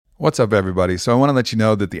What's up, everybody? So I want to let you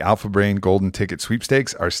know that the Alpha Brain Golden Ticket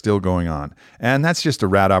sweepstakes are still going on. And that's just a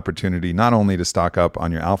rad opportunity not only to stock up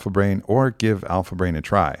on your Alpha Brain or give Alpha Brain a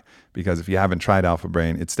try. Because if you haven't tried Alpha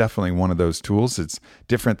Brain, it's definitely one of those tools. It's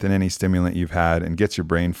different than any stimulant you've had and gets your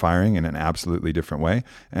brain firing in an absolutely different way.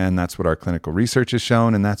 And that's what our clinical research has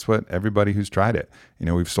shown. And that's what everybody who's tried it. You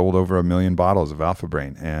know, we've sold over 1 million bottles of Alpha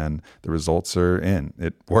Brain and the results are in.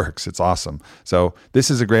 It works. It's awesome. So this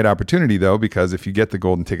is a great opportunity, though, because if you get the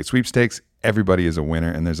Golden Ticket sweepstakes, everybody is a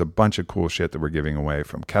winner. And there's a bunch of cool shit that we're giving away,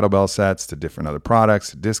 from kettlebell sets to different other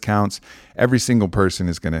products, to discounts. Every single person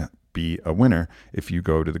is going to be a winner if you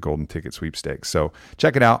go to the Golden Ticket sweepstakes. So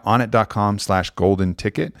check it out, onnit.com/golden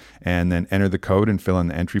ticket, and then enter the code and fill in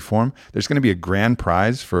the entry form. There's going to be a grand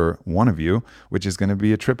prize for one of you, which is going to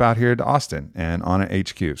be a trip out here to Austin and Onnit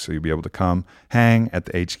HQ. So you'll be able to come hang at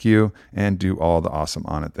the HQ and do all the awesome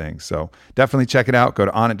Onnit things. So definitely check it out. Go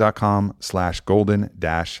to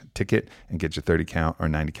onnit.com/golden-ticket and get your 30 count or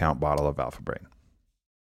 90 count bottle of Alpha Brain.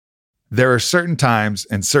 There are certain times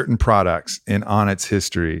and certain products in Onnit's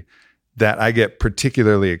history that I get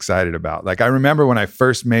particularly excited about. Like, I remember when I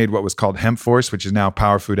first made what was called Hemp Force, which is now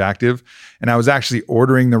Power Food Active, and I was actually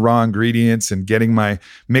ordering the raw ingredients and getting my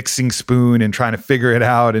mixing spoon and trying to figure it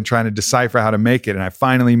out and trying to decipher how to make it. And I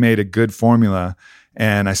finally made a good formula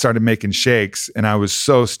and I started making shakes, and I was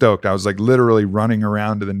so stoked. I was like literally running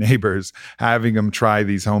around to the neighbors, having them try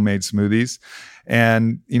these homemade smoothies.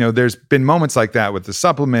 And, you know, there's been moments like that with the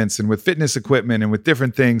supplements and with fitness equipment and with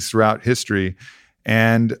different things throughout history.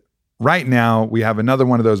 And right now we have another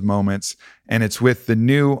one of those moments, and it's with the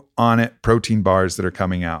new Onnit protein bars that are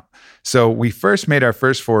coming out. So we first made our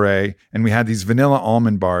first foray and we had these vanilla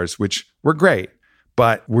almond bars, which were great,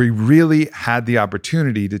 but we really had the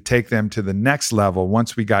opportunity to take them to the next level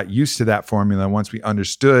once we got used to that formula, once we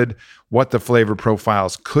understood what the flavor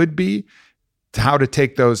profiles could be, to how to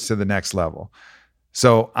take those to the next level.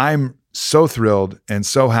 So I'm so thrilled and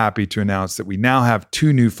so happy to announce that we now have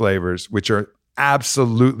 2 new flavors, which are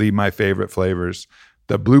absolutely my favorite flavors: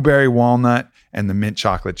 the blueberry walnut and the mint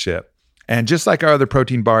chocolate chip. And just like our other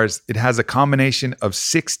protein bars, it has a combination of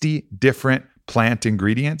 60 different plant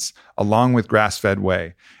ingredients along with grass-fed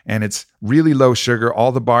whey. And it's really low sugar.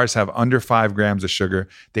 All the bars have under 5 grams of sugar.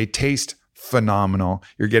 They taste phenomenal.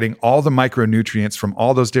 You're getting all the micronutrients from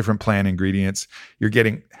all those different plant ingredients. You're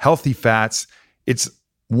getting healthy fats. It's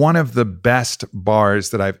one of the best bars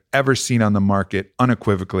that I've ever seen on the market,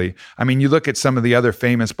 unequivocally. I mean, you look at some of the other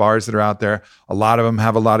famous bars that are out there, a lot of them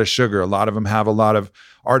have a lot of sugar. A lot of them have a lot of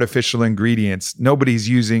artificial ingredients. Nobody's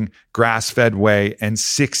using grass-fed whey and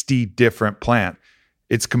 60 different plant.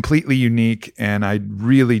 It's completely unique, and I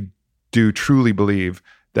really do truly believe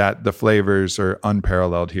that the flavors are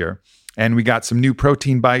unparalleled here. And we got some new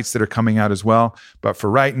protein bites that are coming out as well. But for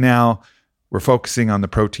right now, we're focusing on the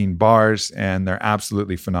protein bars, and they're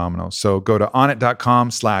absolutely phenomenal. So go to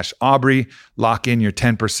onnit.com/Aubrey, lock in your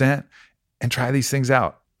 10%, and try these things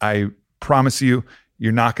out. I promise you,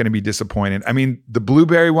 you're not going to be disappointed. I mean, the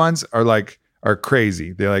blueberry ones are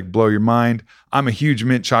crazy. They like blow your mind. I'm a huge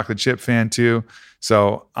mint chocolate chip fan too.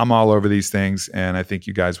 So I'm all over these things, and I think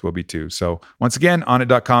you guys will be too. So once again,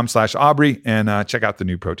 onnit.com/Aubrey, and check out the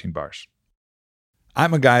new protein bars.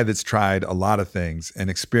 I'm a guy that's tried a lot of things and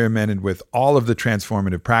experimented with all of the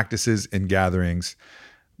transformative practices and gatherings.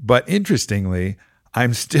 But interestingly,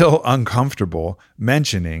 I'm still uncomfortable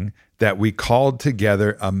mentioning that we called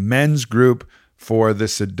together a men's group for the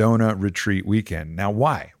Sedona retreat weekend. Now,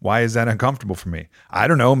 why? Why is that uncomfortable for me? I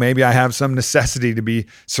don't know. Maybe I have some necessity to be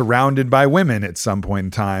surrounded by women at some point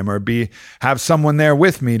in time, or have someone there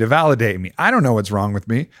with me to validate me. I don't know what's wrong with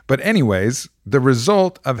me. But anyways, the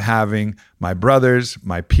result of having my brothers,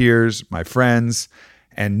 my peers, my friends,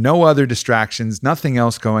 and no other distractions, nothing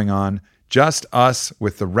else going on, just us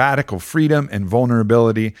with the radical freedom and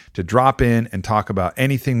vulnerability to drop in and talk about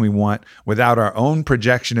anything we want without our own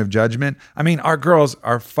projection of judgment. I mean, our girls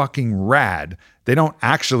are fucking rad. They don't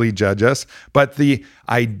actually judge us, but the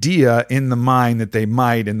idea in the mind that they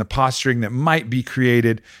might, and the posturing that might be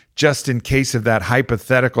created just in case of that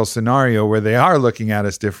hypothetical scenario where they are looking at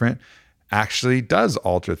us different, actually does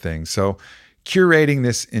alter things. So curating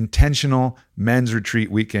this intentional men's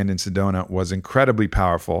retreat weekend in Sedona was incredibly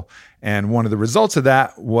powerful. And one of the results of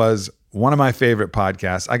that was one of my favorite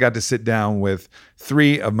podcasts. I got to sit down with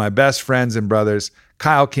 3 of my best friends and brothers,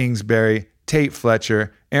 Kyle Kingsbury, Tate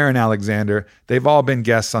Fletcher, Aaron Alexander. They've all been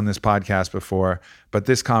guests on this podcast before, but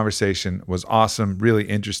this conversation was awesome, really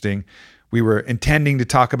interesting. We were intending to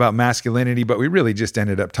talk about masculinity, but we really just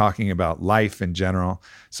ended up talking about life in general.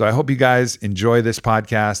 So I hope you guys enjoy this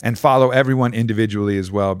podcast and follow everyone individually as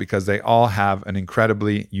well, because they all have an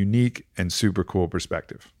incredibly unique and super cool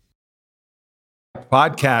perspective.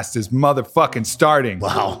 Podcast is motherfucking starting.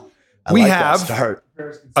 Wow. We have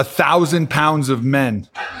 1,000 pounds of men.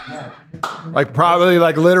 Like probably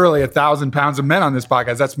like literally 1,000 pounds of men on this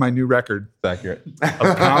podcast. That's my new record. It's accurate.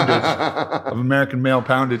 Of poundage, of American male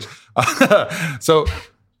poundage. So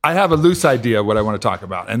I have a loose idea of what I want to talk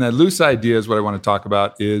about. And that loose idea is what I want to talk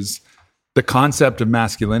about is the concept of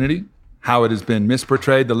masculinity, how it has been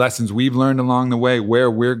misportrayed, the lessons we've learned along the way, where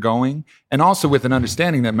we're going, and also with an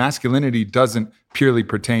understanding that masculinity doesn't purely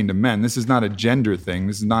pertain to men. This is not a gender thing.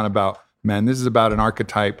 This is not about men. This is about an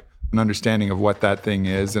archetype, an understanding of what that thing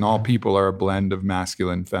is, and all people are a blend of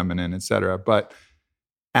masculine, feminine, et cetera. But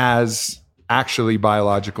as actually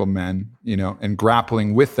biological men, and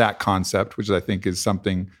grappling with that concept, which I think is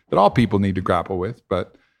something that all people need to grapple with,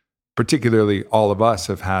 but particularly all of us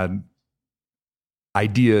have had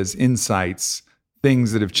ideas, insights,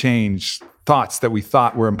 things that have changed, thoughts that we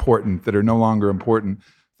thought were important that are no longer important.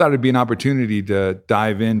 Thought it'd be an opportunity to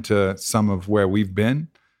dive into some of where we've been,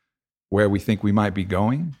 where we think we might be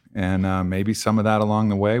going, and maybe some of that along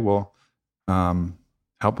the way will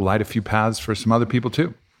help light a few paths for some other people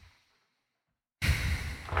too.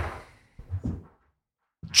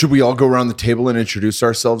 Should we all go around the table and introduce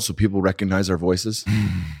ourselves so people recognize our voices?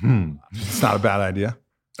 It's not a bad idea.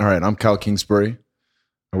 All right, I'm Kyle Kingsbury.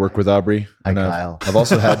 I work with Aubrey. Hi, and Kyle. I've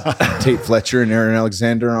also had Tate Fletcher and Aaron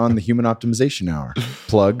Alexander on the Human Optimization Hour.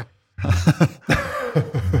 Plug. I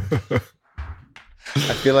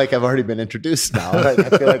feel like I've already been introduced now. I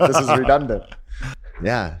feel like this is redundant.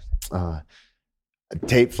 Yeah.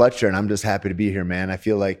 Tate Fletcher, and I'm just happy to be here, man. I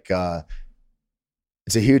feel like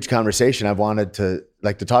it's a huge conversation. I've wanted to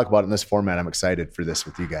talk about it in this format. I'm excited for this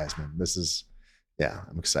with you guys, man.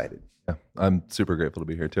 I'm excited. Yeah, I'm super grateful to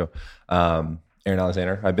be here too. Aaron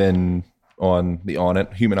Alexander. I've been on the On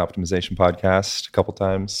It Human Optimization podcast a couple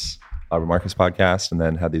times, Aubrey Marcus podcast, and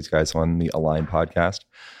then had these guys on the Align podcast.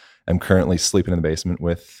 I'm currently sleeping in the basement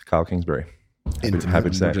with Kyle Kingsbury. Happy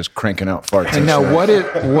to say. We're just cranking out farts. And now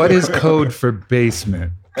what is code for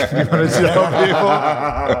basement? You want to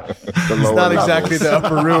tell people? It's not exactly the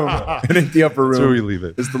upper room. It ain't the upper room. That's where we leave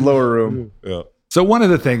it. It's the lower room. Yeah. So one of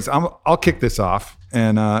the things, I'll kick this off,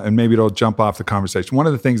 and maybe it'll jump off the conversation. One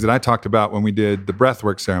of the things that I talked about when we did the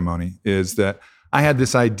breathwork ceremony is that I had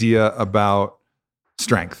this idea about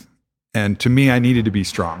strength. And to me, I needed to be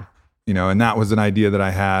strong, and that was an idea that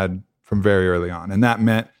I had from very early on. And that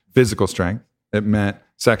meant physical strength. It meant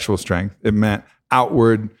sexual strength. It meant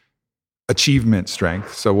outward achievement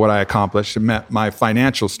strength. So what I accomplished, it meant my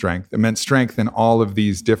financial strength. It meant strength in all of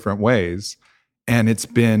these different ways. And it's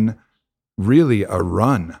been really a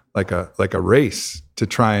run, like a race to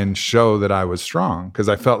try and show that I was strong, because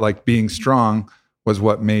I felt like being strong was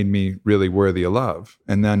what made me really worthy of love.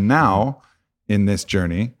 And then now in this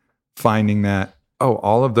journey, finding that,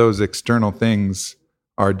 all of those external things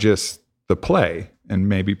are just the play and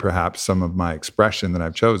maybe perhaps some of my expression that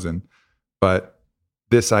I've chosen. But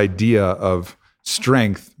this idea of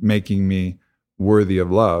strength making me worthy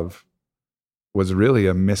of love was really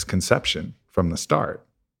a misconception from the start,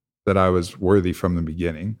 that I was worthy from the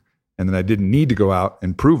beginning, and that I didn't need to go out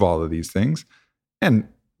and prove all of these things. And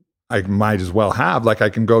I might as well have, I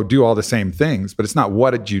can go do all the same things, but it's not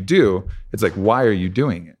what did you do? It's like, why are you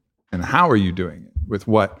doing it? And how are you doing it? With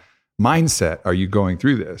what mindset are you going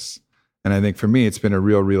through this? And I think for me, it's been a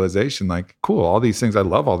real realization, cool, all these things, I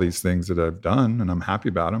love all these things that I've done, and I'm happy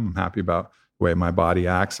about them. I'm happy about the way my body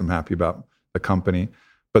acts. I'm happy about the company.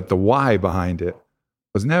 But the why behind it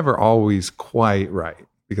was never always quite right,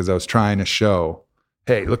 because I was trying to show,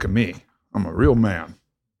 hey, look at me. I'm a real man.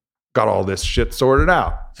 Got all this shit sorted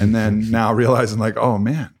out. And then now realizing oh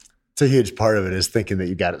man. It's a huge part of it is thinking that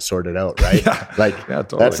you got it sorted out, right? Yeah,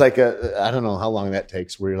 totally. That's I don't know how long that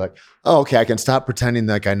takes, where you're like, oh, okay, I can stop pretending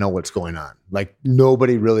like I know what's going on.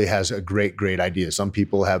 Nobody really has a great idea. Some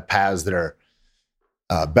people have paths that are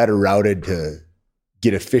better routed to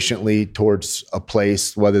get efficiently towards a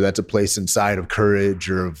place, whether that's a place inside of courage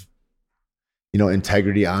or of,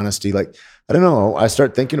 integrity, honesty. I don't know. I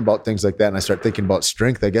start thinking about things like that, and I start thinking about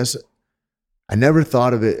strength. I guess I never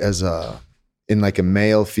thought of it as in a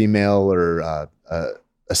male, female, or a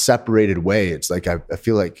separated way. It's I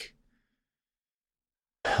feel like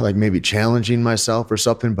maybe challenging myself or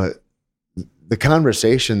something. But the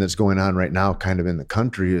conversation that's going on right now, kind of in the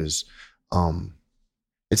country, is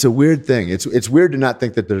it's a weird thing. It's weird to not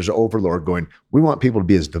think that there's an overlord going, we want people to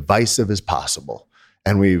be as divisive as possible.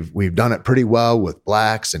 And we've done it pretty well with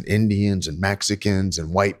blacks and Indians and Mexicans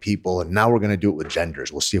and white people. And now we're going to do it with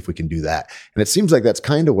genders. We'll see if we can do that. And it seems like that's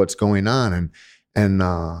kind of what's going on. And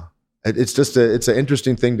it's an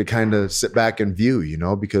interesting thing to kind of sit back and view,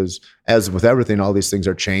 because as with everything, all these things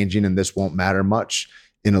are changing and this won't matter much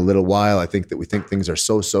in a little while. I think that we think things are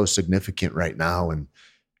so significant right now.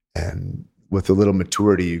 And with a little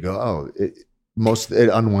maturity, you go, it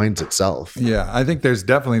unwinds itself. Yeah. I think there's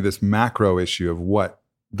definitely this macro issue of what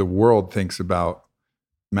the world thinks about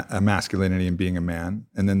masculinity and being a man.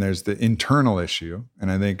 And then there's the internal issue.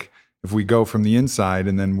 And I think if we go from the inside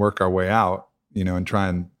and then work our way out, and try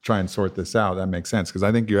and sort this out, that makes sense. Because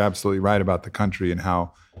I think you're absolutely right about the country and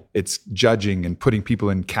how it's judging and putting people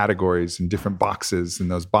in categories in different boxes, and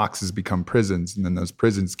those boxes become prisons, and then those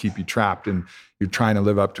prisons keep you trapped, and you're trying to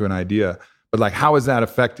live up to an idea. But like, how has that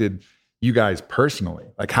affected you guys personally?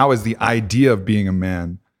 Like, how has the idea of being a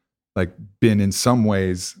man like been in some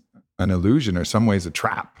ways an illusion or some ways a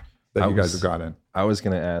trap that you guys have got in? I was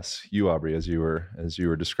going to ask you, Aubrey, as you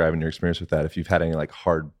were describing your experience with that, if you've had any like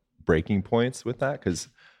hard breaking points with that, because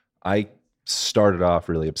I started off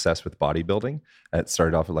really obsessed with bodybuilding. It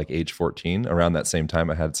started off at like age 14. Around that same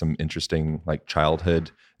time, I had some interesting like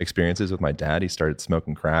childhood experiences with my dad. He started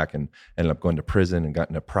smoking crack and ended up going to prison and got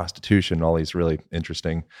into prostitution, all these really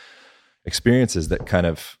interesting experiences that kind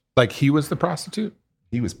of... Like he was the prostitute?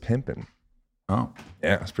 He was pimping. Oh.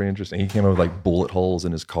 Yeah, it's pretty interesting. He came up with like bullet holes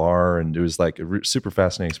in his car, and it was like a super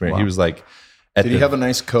fascinating experience. Wow. He was like... Did he have a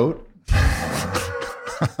nice coat?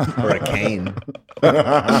 Or a cane.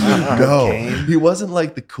 No, he wasn't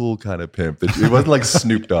like the cool kind of pimp. He wasn't like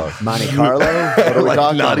Snoop Dogg. Monte Carlo? What are we Like,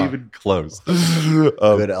 talking not about? even close.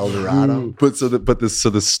 Good El Dorado. But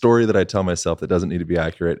the story that I tell myself that doesn't need to be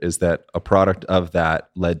accurate is that a product of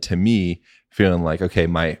that led to me feeling like, okay,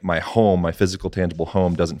 my home, my physical, tangible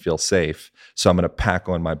home doesn't feel safe. So I'm going to pack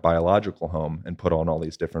on my biological home and put on all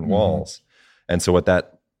these different walls. And so what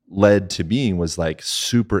that led to being was like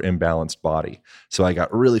super imbalanced body. So I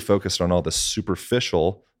got really focused on all the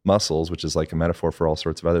superficial muscles, which is like a metaphor for all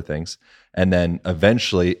sorts of other things. And then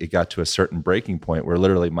eventually it got to a certain breaking point where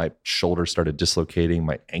literally my shoulder started dislocating,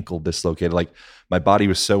 my ankle dislocated. Like my body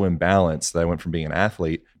was so imbalanced that I went from being an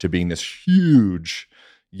athlete to being this huge,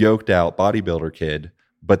 yoked out bodybuilder kid.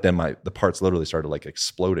 But then the parts literally started like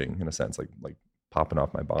exploding in a sense, like popping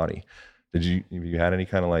off my body. Have you had any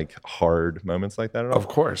kind of like hard moments like that at all? Of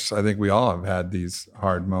course. I think we all have had these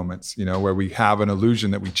hard moments, where we have an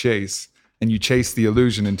illusion that we chase, and you chase the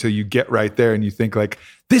illusion until you get right there and you think like,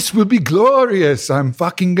 this will be glorious. I'm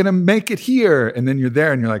fucking going to make it here. And then you're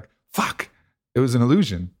there and you're like, fuck, it was an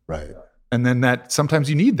illusion. Right. And then sometimes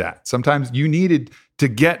you need that. Sometimes you needed to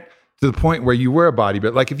get to the point where you were a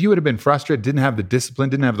bodybuilder. Like if you would have been frustrated, didn't have the discipline,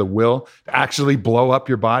 didn't have the will to actually blow up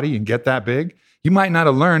your body and get that big, you might not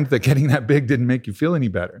have learned that getting that big didn't make you feel any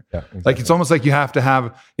better. Yeah, exactly. Like it's almost like you have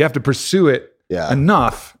to pursue it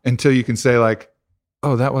enough until you can say like,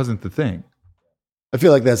 oh, that wasn't the thing. I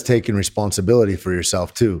feel like that's taking responsibility for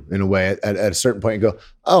yourself too, in a way. At a certain point, you go,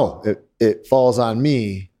 oh, it falls on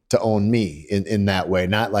me to own me in that way.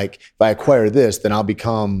 Not like if I acquire this, then I'll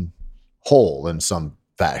become whole in some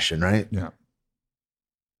fashion, right? Yeah.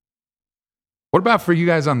 What about for you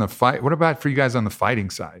guys on the fight? What about for you guys on the fighting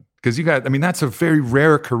side? Because you guys, I mean, that's a very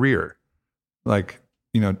rare career. Like,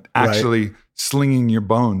 actually slinging your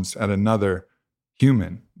bones at another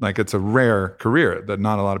human. Like it's a rare career that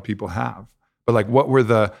not a lot of people have. But like, what were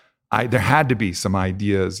there had to be some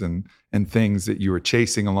ideas and things that you were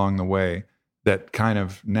chasing along the way that kind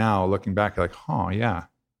of now looking back, like, oh yeah,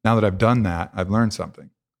 now that I've done that, I've learned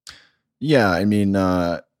something. Yeah. I mean,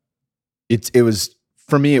 it was,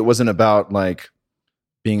 for me, it wasn't about like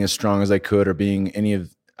being as strong as I could or being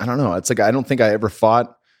I don't know. It's like, I don't think I ever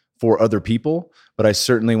fought for other people, but I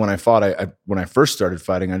certainly, when I fought, when I first started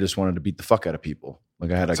fighting, I just wanted to beat the fuck out of people.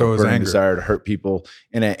 Like I had a burning desire to hurt people,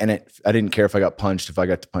 and I didn't care if I got punched, if I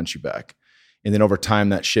got to punch you back. And then over time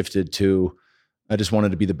that shifted to, I just wanted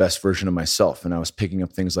to be the best version of myself. And I was picking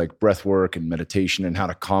up things like breath work and meditation and how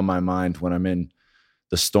to calm my mind when I'm in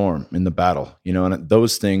the storm, in the battle, and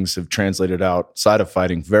those things have translated outside of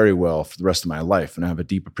fighting very well for the rest of my life. And I have a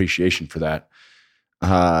deep appreciation for that.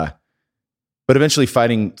 But eventually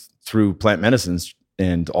fighting through plant medicines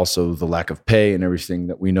and also the lack of pay and everything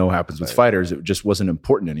that we know happens with fighters, it just wasn't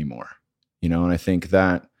important anymore, and I think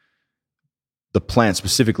that the plant,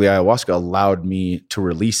 specifically ayahuasca, allowed me to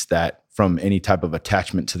release that from any type of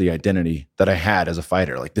attachment to the identity that I had as a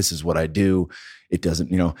fighter. Like, this is what I do. It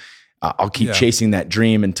doesn't, I'll keep chasing that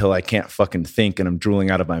dream until I can't fucking think and I'm drooling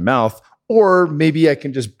out of my mouth. Or maybe I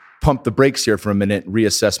can just pump the brakes here for a minute,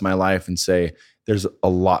 reassess my life and say, there's a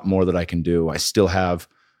lot more that I can do. I still have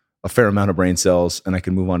a fair amount of brain cells and I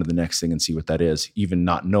can move on to the next thing and see what that is, even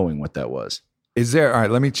not knowing what that was. All right,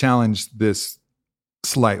 let me challenge this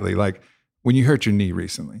slightly. Like when you hurt your knee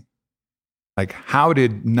recently, Like, how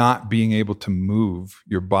did not being able to move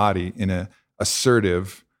your body in a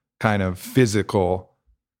assertive kind of physical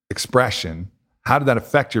expression, how did that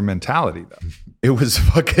affect your mentality though? It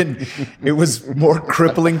was more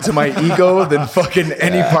crippling to my ego than fucking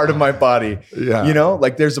any part of my body. Yeah. You know,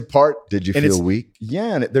 like there's a part. Did you and feel it's- weak?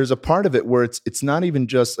 Yeah. And there's a part of it where it's not even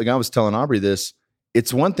just like I was telling Aubrey this.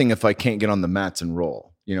 It's one thing if I can't get on the mats and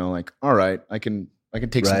roll, you know, like, all right, I can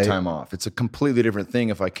take some Right. time off. It's a completely different thing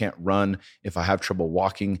if I can't run, if I have trouble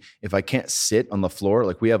walking, if I can't sit on the floor.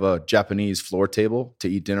 Like we have a Japanese floor table to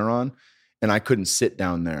eat dinner on, and I couldn't sit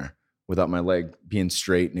down there without my leg being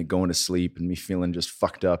straight and it going to sleep and me feeling just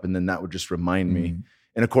fucked up. And then that would just remind me.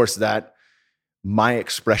 And of course, that my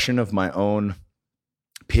expression of my own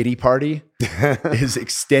pity party is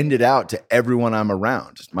extended out to everyone I'm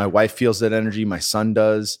around. My wife feels that energy. My son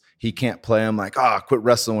does. He can't play. I'm like, quit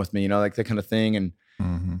wrestling with me, you know, like that kind of thing. And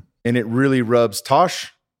and it really rubs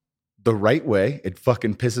Tosh the right way. It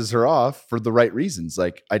fucking pisses her off for the right reasons.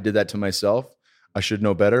 Like I did that to myself. I should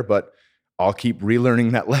know better, but I'll keep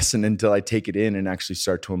relearning that lesson until I take it in and actually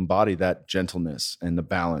start to embody that gentleness and the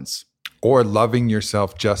balance. Or loving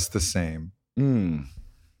yourself just the same Mm.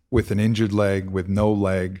 with an injured leg, with no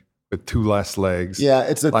leg, with two less legs. Yeah,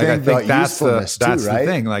 it's a Like, thing I think about that's usefulness that's too, right?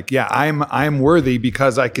 the thing. Like, yeah, I'm worthy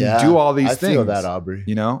because I can do all these I things. feel that, Aubrey.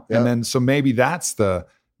 You know? Yeah. And then so maybe that's the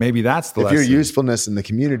If lesson. your usefulness in the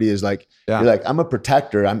community is like, Yeah. you're like, I'm a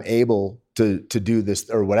protector, I'm able to do this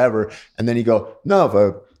or whatever. And then you go, no, if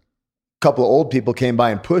a couple of old people came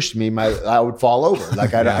by and pushed me, I would fall over.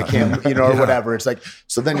 Like I can't, you know, or whatever. It's like,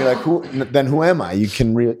 so then you're like, who am I? You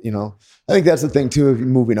can, you know, I think that's the thing too, if you're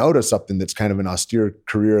moving out of something that's kind of an austere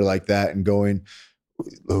career like that and going,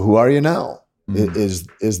 who are you now is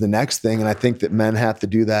the next thing. And I think that men have to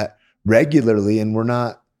do that regularly, and we're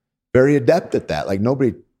not very adept at that. Like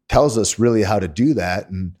nobody tells us really how to do that.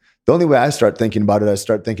 And the only way I start thinking about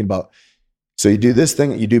it, so you do this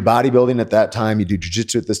thing, you do bodybuilding at that time, you do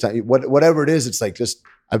jiu-jitsu at this time, whatever it is, it's like just,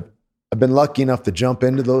 I've been lucky enough to jump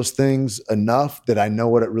into those things enough that I know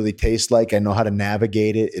what it really tastes like. I know how to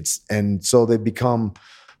navigate it. And so they become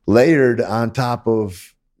layered on top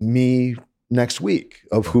of me next week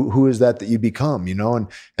of who is that you become, you know?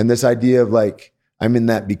 And this idea of like, I'm in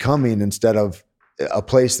that becoming instead of a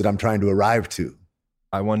place that I'm trying to arrive to.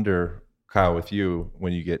 I wonder, Kyle, with you,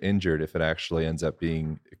 when you get injured, if it actually ends up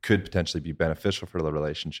it could potentially be beneficial for the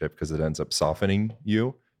relationship because it ends up softening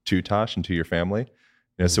you to Tosh and to your family.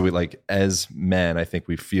 You know, so we like, as men, I think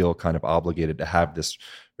we feel kind of obligated to have this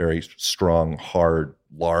very strong, hard,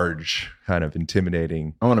 large, kind of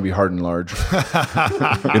intimidating I want to be hard and large.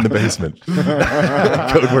 in the basement.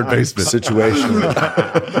 Code word basement. Situation.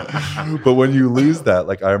 But when you lose that,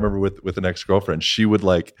 like I remember with an ex-girlfriend, she would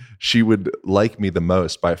like me the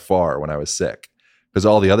most by far when I was sick. Because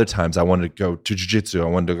all the other times I wanted to go to jiu-jitsu, I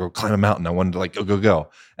wanted to go climb a mountain, I wanted to like go.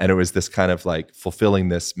 And it was this kind of like fulfilling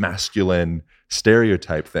this masculine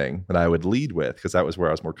stereotype thing that I would lead with because that was where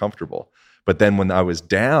I was more comfortable. But then when I was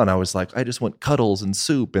down, I was like, I just want cuddles and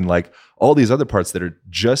soup and like all these other parts that are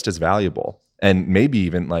just as valuable. And maybe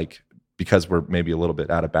even like, because we're maybe a little bit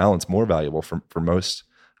out of balance, more valuable for most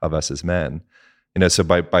of us as men. You know, so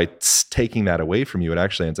by taking that away from you, it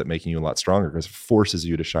actually ends up making you a lot stronger because it forces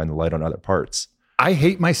you to shine the light on other parts. I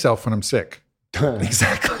hate myself when I'm sick.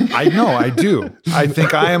 Exactly. I know, I do. I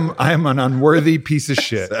think I am an unworthy piece of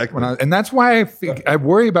shit. Exactly. And that's why I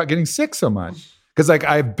worry about getting sick so much. Because like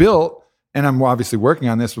I've built, and I'm obviously working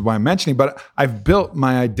on this with why I'm mentioning, but I've built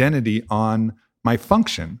my identity on my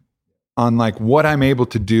function, on like what I'm able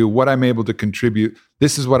to do, what I'm able to contribute.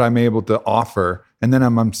 This is what I'm able to offer. And then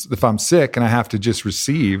if I'm sick and I have to just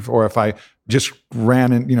receive, or if I just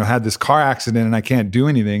ran and, had this car accident and I can't do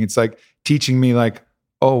anything, it's like teaching me like,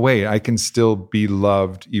 oh wait, I can still be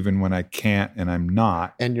loved even when I can't and I'm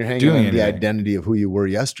not. And you're hanging doing on anything. the identity of who you were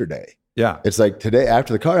yesterday. Yeah. It's like today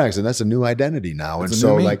after the car accident, that's a new identity now. That's and a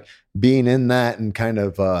new so me. like being in that and kind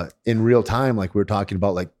of in real time, like we were talking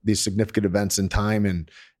about like these significant events in time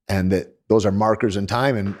and that those are markers in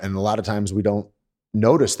time. And a lot of times we don't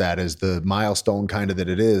notice that as the milestone kind of that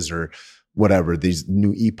it is, or whatever, these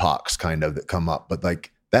new epochs kind of that come up. But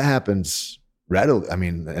like that happens readily. I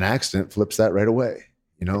mean, an accident flips that right away,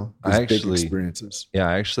 these big experiences. Yeah,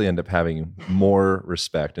 I actually end up having more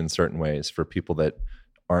respect in certain ways for people that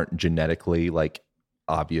aren't genetically like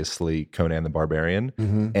obviously Conan the Barbarian,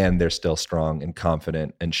 and they're still strong and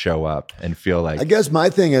confident and show up and feel like. I guess my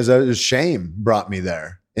thing is shame brought me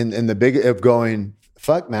there in the big of going,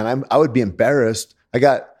 fuck man, I would be embarrassed. I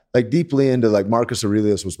got like deeply into like Marcus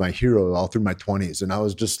Aurelius was my hero all through my 20s. And I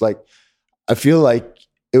was just like, I feel like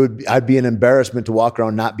I'd be an embarrassment to walk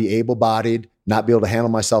around, not be able-bodied, not be able to handle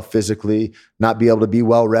myself physically, not be able to be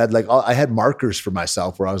well read. Like I had markers for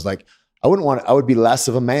myself where I was like, I would be less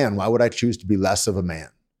of a man. Why would I choose to be less of a man?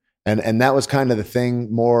 And that was kind of the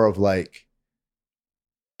thing, more of like,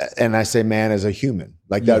 and I say man as a human,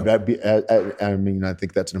 like that'd be, I mean, I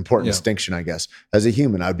think that's an important distinction, I guess. As a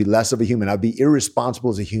human, I'd be less of a human. I'd be irresponsible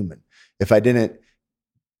as a human if I didn't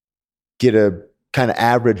get a kind of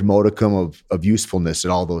average modicum of usefulness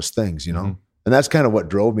in all those things, you know? Mm-hmm. And that's kind of what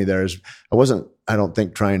drove me there. Is I don't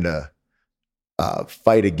think trying to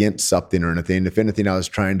fight against something or anything. If anything, I was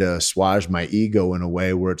trying to assuage my ego in a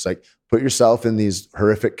way where it's like, put yourself in these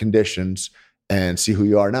horrific conditions and see who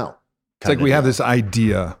you are now. It's like we have this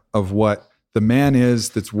idea of what the man is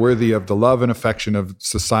that's worthy of the love and affection of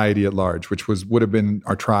society at large, which would have been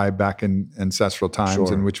our tribe back in ancestral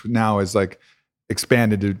times, and which now is like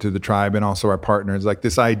expanded to the tribe and also our partners. Like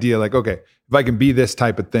this idea, like, okay, if I can be this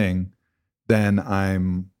type of thing, then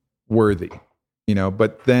I'm worthy. You know,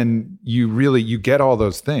 but then you get all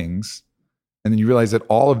those things, and then you realize that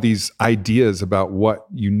all of these ideas about what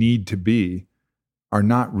you need to be are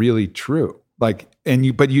not really true. Like,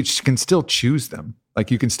 but you can still choose them.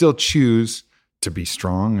 Like you can still choose to be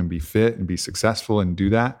strong and be fit and be successful and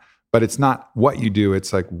do that. But it's not what you do.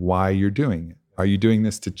 It's like why you're doing it. Are you doing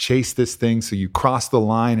this to chase this thing? So you cross the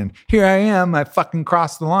line and here I am, I fucking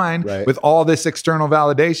crossed the line with all this external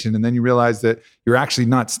validation. And then you realize that you're actually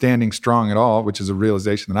not standing strong at all, which is a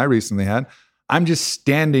realization that I recently had. I'm just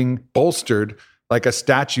standing bolstered like a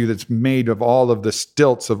statue that's made of all of the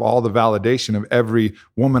stilts of all the validation of every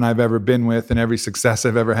woman I've ever been with and every success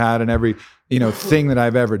I've ever had and every, thing that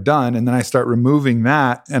I've ever done. And then I start removing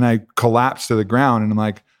that and I collapse to the ground and I'm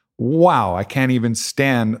like, wow, I can't even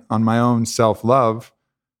stand on my own self-love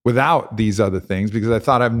without these other things because I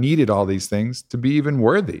thought I've needed all these things to be even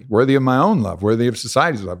worthy of my own love, worthy of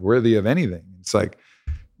society's love, worthy of anything. It's like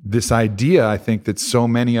this idea, I think, that so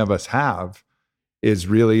many of us have is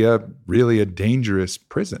really a dangerous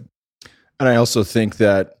prison. And I also think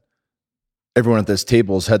that everyone at this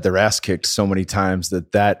table has had their ass kicked so many times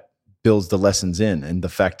that builds the lessons in, and the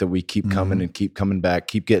fact that we keep coming and keep coming back,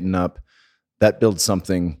 keep getting up, that builds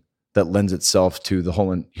something that lends itself to the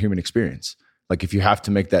whole human experience. Like if you have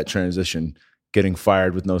to make that transition, getting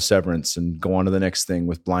fired with no severance and go on to the next thing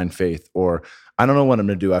with blind faith, or I don't know what I'm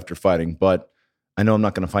going to do after fighting, but I know I'm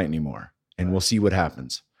not going to fight anymore and we'll see what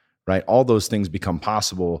happens, right? All those things become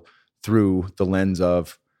possible through the lens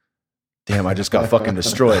of, damn, I just got fucking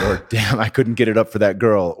destroyed, or damn, I couldn't get it up for that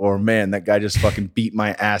girl, or man, that guy just fucking beat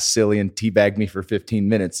my ass silly and teabagged me for 15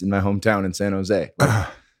 minutes in my hometown in San Jose. Like,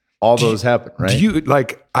 all those happen,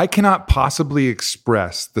 right? I cannot possibly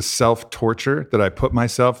express the self-torture that I put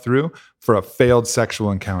myself through for a failed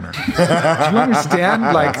sexual encounter. Do you understand?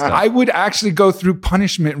 Like, I would actually go through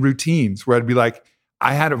punishment routines where I'd be like,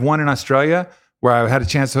 I had one in Australia where I had a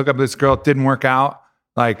chance to hook up with this girl. It didn't work out.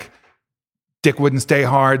 Like, dick wouldn't stay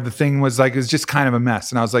hard. The thing was like, it was just kind of a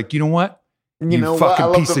mess. And I was like, you know what? You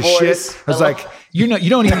fucking piece of shit. I was like, you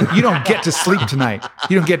don't get to sleep tonight.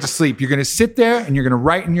 You don't get to sleep. You're going to sit there and you're going to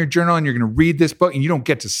write in your journal and you're going to read this book and you don't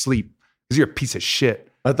get to sleep because you're a piece of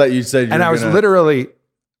shit. I thought you said, and I was literally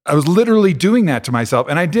doing that to myself.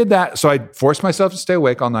 And I did that. So I forced myself to stay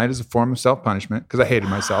awake all night as a form of self-punishment because I hated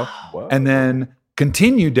myself. And then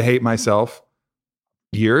continued to hate myself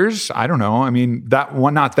years. I don't know. I mean,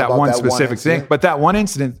 not that one specific thing, but that one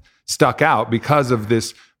incident stuck out because of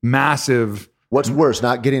this massive. What's worse,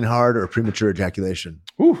 not getting hard or premature ejaculation?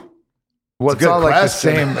 Ooh. Well, it's all like the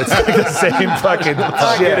same. It's like the same fucking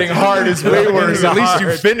shit. Getting hard is way worse. At least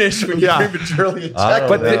you finish when you prematurely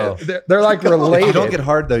ejaculate. But they're like related. If you don't get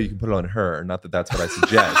hard though, you can put it on her. Not that that's what I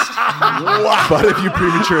suggest. But if you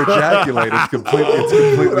premature ejaculate, it's completely on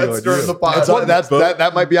you.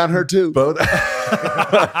 That might be on her too. Both.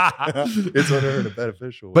 It's on her in a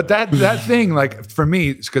beneficial way. But that thing, like for me,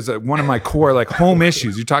 it's because one of my core like home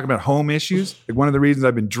issues. You're talking about home issues. Like one of the reasons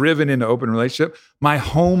I've been driven into open relationship, my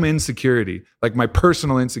home insecurity. Like my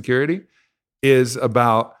personal insecurity is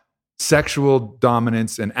about sexual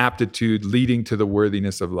dominance and aptitude leading to the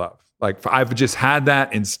worthiness of love. Like I've just had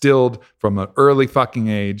that instilled from an early fucking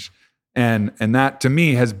age. And that to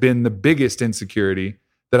me has been the biggest insecurity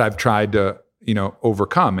that I've tried to,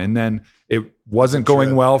 overcome. And then it wasn't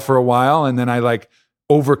going well for a while. And then I like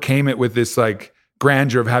overcame it with this like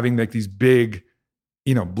grandeur of having like these big,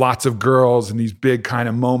 lots of girls and these big kind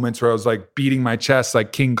of moments where I was like beating my chest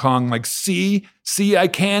like King Kong, like, see, I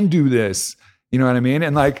can do this. You know what I mean?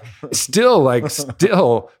 And like, still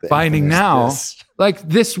finding now, like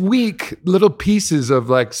this week, little pieces of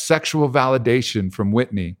like sexual validation from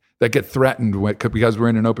Whitney that get threatened because we're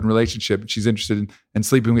in an open relationship and she's interested in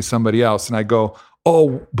sleeping with somebody else. And I go,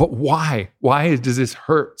 oh, but why? Why does this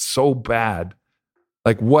hurt so bad?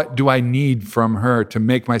 Like, what do I need from her to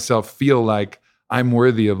make myself feel like I'm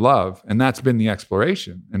worthy of love? And that's been the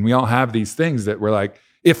exploration. And we all have these things that we're like,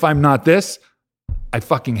 if I'm not this, I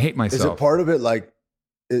fucking hate myself. Is it part of it like,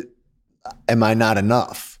 am I not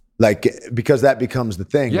enough? Like, because that becomes the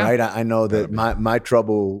thing, Yeah. right? I know that my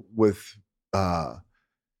trouble with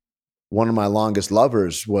one of my longest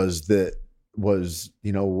lovers was,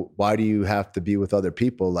 you know, why do you have to be with other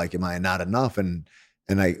people? Like, am I not enough? And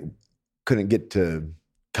I couldn't get to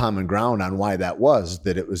common ground on why that was,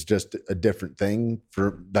 that it was just a different thing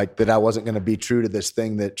for like, that I wasn't going to be true to this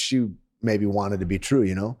thing that she maybe wanted to be true,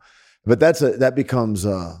 you know? But that becomes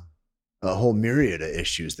a whole myriad of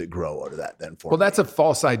issues that grow out of that then for Well, me. that's a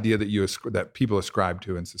false idea that people ascribe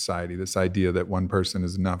to in society, this idea that one person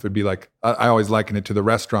is enough. It'd be like, I always liken it to the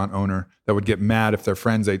restaurant owner that would get mad if their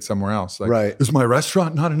friends ate somewhere else. Like, Right. is my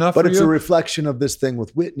restaurant not enough But for it's you? a reflection of this thing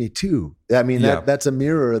with Whitney too. I mean, Yeah. that's a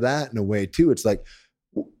mirror of that in a way too. It's like,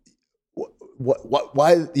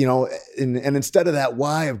 why, you know, and instead of that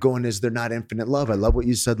why of going, is there not infinite love? I love what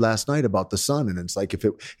you said last night about the sun. And it's like, if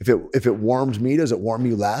it warms me, does it warm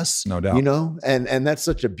you less? No doubt. You know? And that's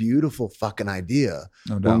such a beautiful fucking idea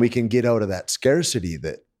No doubt. when we can get out of that scarcity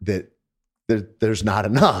that there's not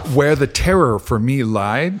enough. Where the terror for me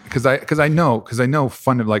lied, because I know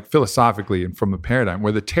like philosophically and from the paradigm,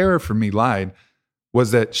 where the terror for me lied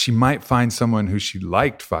was that she might find someone who she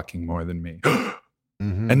liked fucking more than me.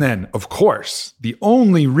 Mhm. And then, of course, the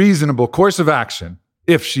only reasonable course of action,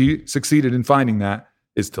 if she succeeded in finding that,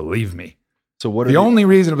 is to leave me. So what are The only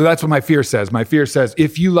reasonable, that's what my fear says. My fear says,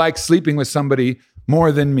 if you like sleeping with somebody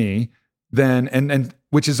more than me, then, and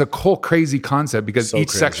which is a whole crazy concept because So each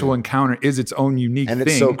crazy. sexual encounter is its own unique And thing.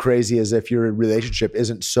 it's so crazy as if your relationship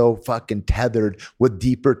isn't so fucking tethered with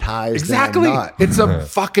deeper ties. Exactly. Than a nut. It's a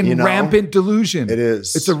fucking You know? rampant delusion. It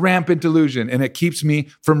is. It's a rampant delusion. And it keeps me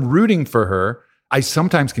from rooting for her. I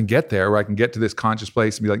sometimes can get there where I can get to this conscious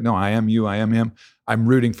place and be like, no, I am you, I am him. I'm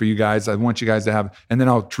rooting for you guys. I want you guys to have, and then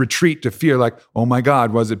I'll retreat to fear like, oh my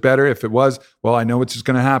God, was it better? If it was, well, I know what's just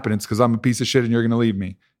going to happen. It's because I'm a piece of shit and you're going to leave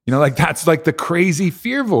me. You know, like that's like the crazy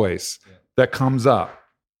fear voice that comes up.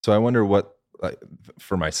 So I wonder what, like,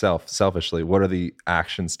 for myself, selfishly, what are the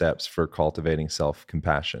action steps for cultivating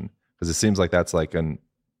self-compassion? Because it seems like that's like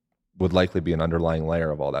would likely be an underlying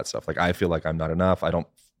layer of all that stuff. Like I feel like I'm not enough. I don't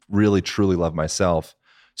really truly love myself.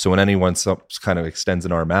 So when anyone kind of extends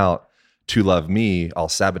an arm out to love me, I'll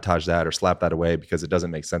sabotage that or slap that away because it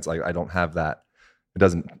doesn't make sense. Like I don't have that. It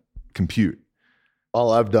doesn't compute.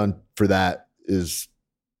 All I've done for that is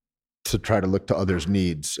to try to look to others'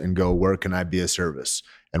 needs and go, where can I be a service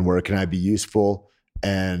and where can I be useful?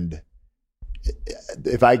 And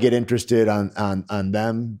if I get interested on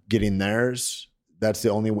them getting theirs, that's the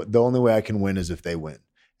only way I can win is if they win.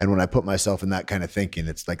 And when I put myself in that kind of thinking,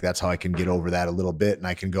 it's like, that's how I can get over that a little bit. And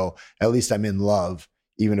I can go, at least I'm in love,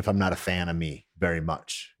 even if I'm not a fan of me very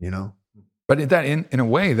much, you know? But in a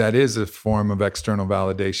way, that is a form of external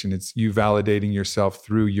validation. It's you validating yourself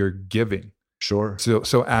through your giving. Sure.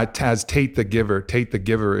 So as Tate the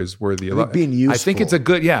giver is worthy of love. Being useful. I think it's a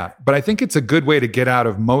good, but I think it's a good way to get out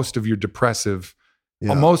of most of your depressive,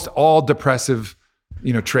 almost all depressive,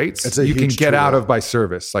 traits. It's a you can huge get out tool. of by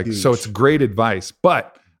service. Like, Huge. so it's great advice,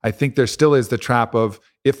 but I think there still is the trap of,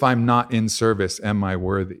 if I'm not in service, am I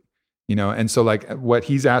worthy? And so like what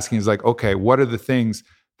he's asking is like, okay, what are the things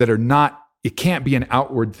that are not, it can't be an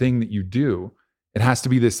outward thing that you do. It has to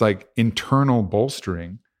be this like internal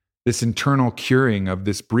bolstering, this internal curing of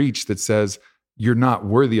this breach that says you're not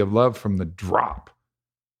worthy of love from the drop.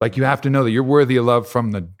 Like you have to know that you're worthy of love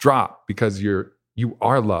from the drop because you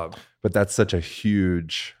are love. But that's such a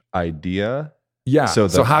huge idea. Yeah.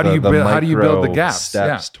 So, how do you build the gaps?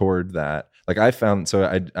 Steps toward that. Like I found, so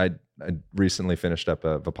I recently finished up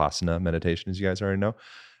a Vipassana meditation, as you guys already know,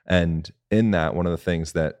 and in that, one of the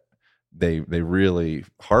things that they really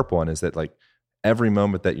harp on is that like every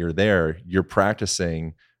moment that you're there, you're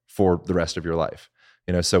practicing for the rest of your life.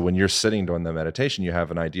 So when you're sitting doing the meditation, you have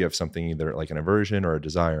an idea of something, either like an aversion or a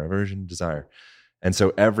desire, desire. And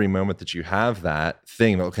so every moment that you have that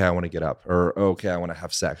thing, okay, I want to get up, or okay, I want to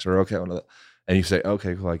have sex, or okay, I want to, and you say,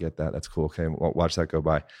 okay, cool, I get that. That's cool. Okay, well, watch that go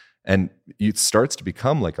by. And it starts to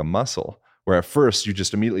become like a muscle where at first you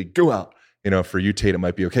just immediately go out. For you, Tate, it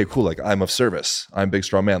might be, okay, cool. Like I'm of service. I'm big,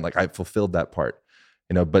 strong man. Like I fulfilled that part,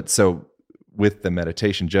 but so with the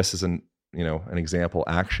meditation, just as an example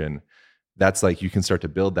action, that's like, you can start to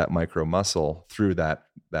build that micro muscle through that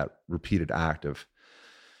repeated act of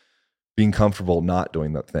being comfortable not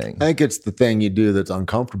doing that thing. I think it's the thing you do that's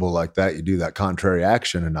uncomfortable like that. You do that contrary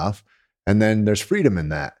action enough, and then there's freedom in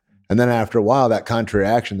that. And then after a while, that contrary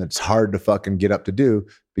action that's hard to fucking get up to do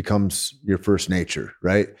becomes your first nature,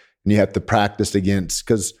 right? And you have to practice against,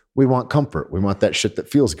 because we want comfort. We want that shit that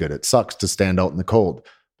feels good. It sucks to stand out in the cold.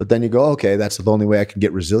 But then you go, okay, that's the only way I can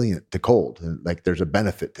get resilient to cold. And like there's a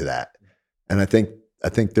benefit to that. And I think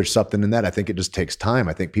there's something in that. I think it just takes time.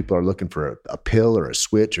 I think people are looking for a pill or a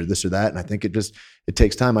switch or this or that. And I think it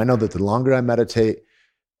takes time. I know that the longer I meditate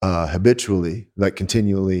habitually, like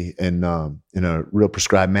continually and in a real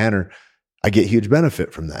prescribed manner, I get huge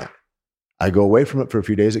benefit from that. I go away from it for a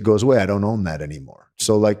few days. It goes away. I don't own that anymore.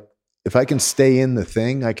 So like if I can stay in the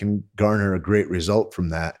thing, I can garner a great result from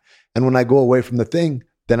that. And when I go away from the thing,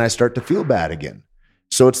 then I start to feel bad again.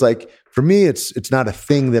 So it's like, for me, it's not a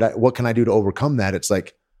thing that what can I do to overcome that? It's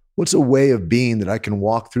like, what's a way of being that I can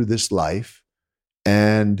walk through this life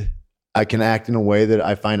and I can act in a way that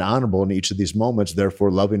I find honorable in each of these moments, therefore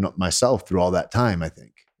loving myself through all that time, I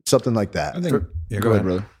think. Something like that. I think, go ahead,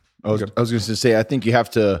 brother. I was going to say, I think you have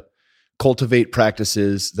to cultivate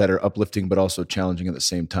practices that are uplifting, but also challenging at the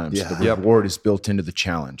same time. So the reward is built into the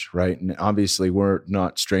challenge, right? And obviously we're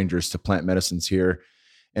not strangers to plant medicines here.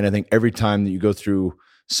 And I think every time that you go through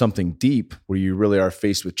something deep where you really are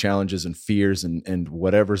faced with challenges and fears and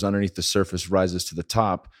whatever's underneath the surface rises to the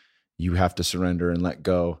top, you have to surrender and let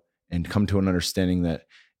go and come to an understanding that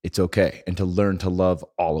it's okay, and to learn to love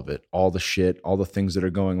all of it, all the shit, all the things that are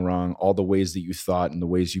going wrong, all the ways that you thought and the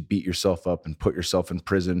ways you beat yourself up and put yourself in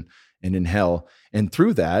prison and in hell. And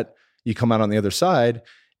through that, you come out on the other side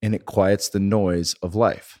and it quiets the noise of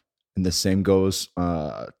life. And the same goes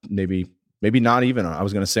maybe not even, I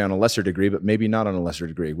was going to say on a lesser degree, but maybe not on a lesser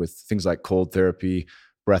degree with things like cold therapy,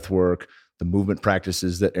 breath work, the movement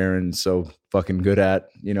practices that Aaron's so fucking good at,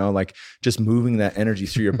 like just moving that energy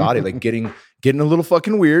through your body, like getting a little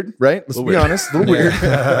fucking weird, right? Let's be honest, a little weird.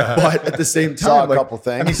 But at the same time, saw a couple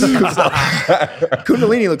things.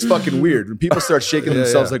 Kundalini looks fucking weird. When people start shaking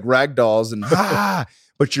themselves like rag dolls and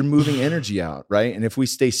but you're moving energy out, right? And if we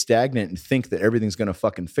stay stagnant and think that everything's going to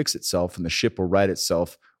fucking fix itself and the ship will right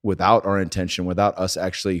itself without our intention, without us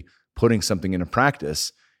actually putting something into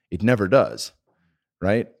practice, it never does,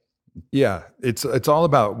 right? Yeah, it's all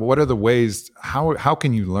about what are the ways, how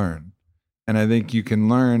can you learn? And I think you can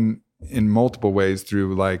learn in multiple ways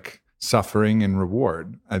through like suffering and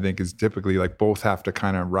reward. I think is typically like both have to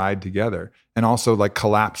kind of ride together, and also like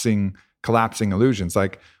collapsing illusions.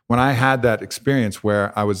 Like when I had that experience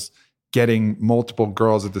where I was getting multiple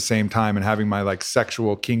girls at the same time and having my like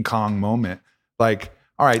sexual King Kong moment, like,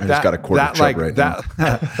 all right, that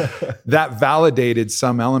validated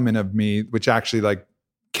some element of me, which actually like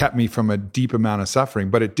kept me from a deep amount of suffering,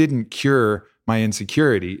 but it didn't cure my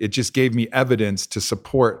insecurity. It just gave me evidence to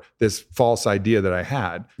support this false idea that I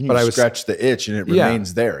had. But I was scratched the itch and it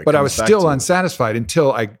remains there. But I was still unsatisfied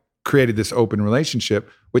until I created this open relationship,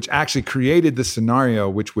 which actually created the scenario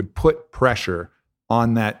which would put pressure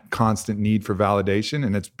on that constant need for validation.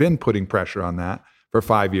 And it's been putting pressure on that for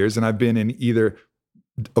 5 years. And I've been in either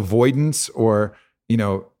avoidance or,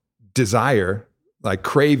 desire, like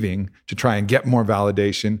craving to try and get more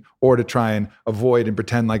validation or to try and avoid and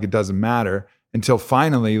pretend like it doesn't matter, until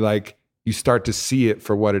finally like you start to see it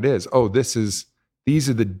for what it is. Oh, these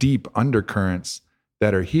are the deep undercurrents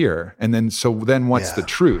that are here. And then what's the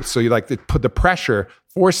truth? So you like the pressure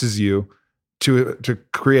forces you to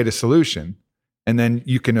create a solution. And then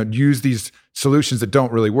you can use these solutions that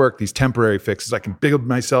don't really work, these temporary fixes. I can build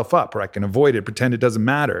myself up, or I can avoid it, pretend it doesn't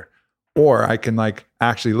matter. Or I can like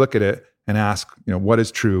actually look at it and ask, what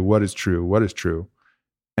is true? What is true? What is true?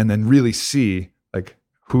 And then really see like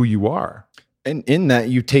who you are. And in that,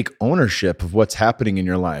 you take ownership of what's happening in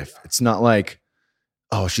your life. It's not like,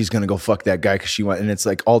 oh, she's going to go fuck that guy because she wants, and it's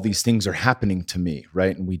like all these things are happening to me,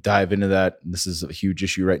 right? And we dive into that. And this is a huge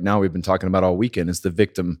issue right now. We've been talking about all weekend is the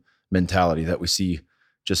victim mentality that we see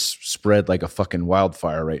just spread like a fucking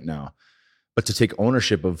wildfire right now. But to take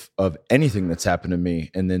ownership of anything that's happened to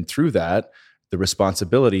me, and then through that, the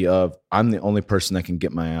responsibility of I'm the only person that can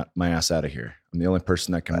get my ass out of here. I'm the only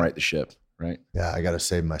person that can right the ship, right? Yeah, I got to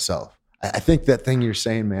save myself. I think that thing you're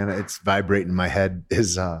saying, man, it's vibrating in my head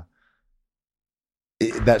is that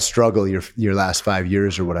struggle your last 5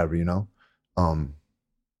 years or whatever,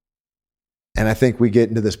 and I think we get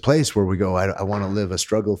into this place where we go, I want to live a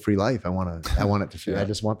struggle-free life. I want it to feel, I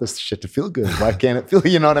just want this shit to feel good. Why can't it feel,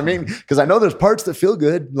 you know what I mean? Because I know there's parts that feel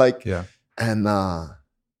good, like, and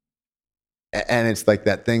it's like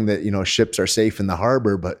that thing that, ships are safe in the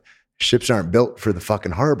harbor, but ships aren't built for the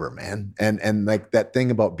fucking harbor, man. And like that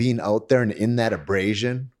thing about being out there and in that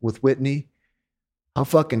abrasion with Whitney, how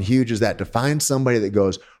fucking huge is that to find somebody that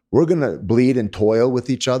goes, we're going to bleed and toil with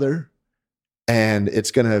each other and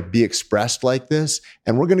it's going to be expressed like this,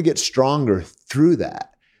 and we're going to get stronger through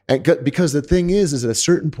that. And because the thing is at a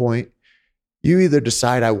certain point, you either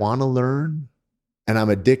decide I want to learn and I'm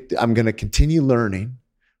addicted, I'm going to continue learning,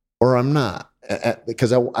 or I'm not,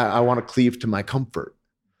 because I want to cleave to my comfort.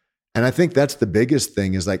 And I think that's the biggest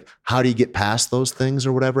thing is like, how do you get past those things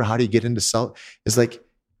or whatever? How do you get into self? It's like,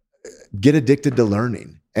 get addicted to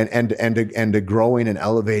learning and to growing and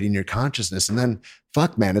elevating your consciousness. And then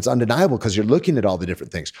fuck, man, it's undeniable because you're looking at all the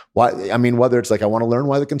different things. Why? I mean, whether it's like, I want to learn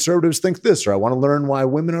why the conservatives think this, or I want to learn why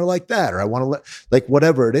women are like that, or I want to like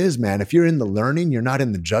whatever it is, man. If you're in the learning, you're not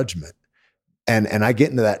in the judgment. And I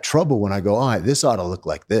get into that trouble when I go, oh, this ought to look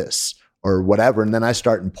like this or whatever. And then I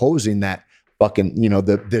start imposing that fucking,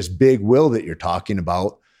 this big will that you're talking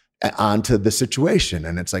about onto the situation.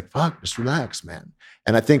 And it's like, fuck, just relax, man.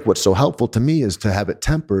 And I think what's so helpful to me is to have it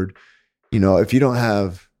tempered. If you don't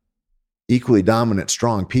have equally dominant,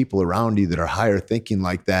 strong people around you that are higher thinking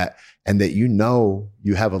like that, and that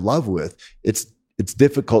you have a love with, it's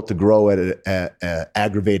difficult to grow at an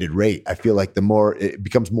aggravated rate. I feel like the more it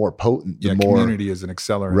becomes more potent, the more community is an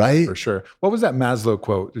accelerant, right? For sure. What was that Maslow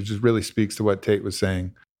quote? It just really speaks to what Tate was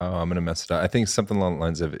saying. Oh, I'm gonna mess it up. I think something along the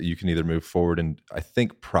lines of you can either move forward and I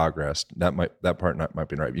think progress. That part might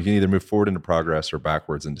be right. You can either move forward into progress or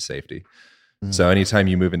backwards into safety. Mm-hmm. So anytime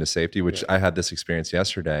you move into safety, which I had this experience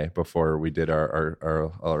yesterday before we did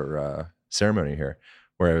our ceremony here,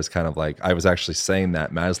 where I was kind of like, I was actually saying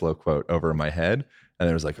that Maslow quote over in my head, and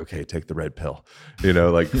it was like, okay, take the red pill,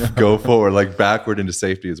 like go forward, like backward into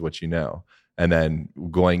safety is what you know, and then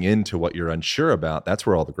going into what you're unsure about, that's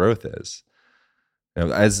where all the growth is.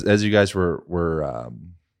 As you guys were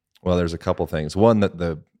well, there's a couple things. One,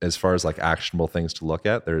 that as far as like actionable things to look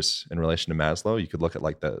at, there's in relation to Maslow, you could look at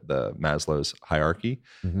like the Maslow's hierarchy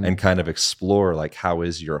and kind of explore like, how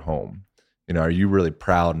is your home? Are you really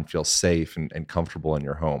proud and feel safe and comfortable in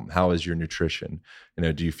your home? How is your nutrition?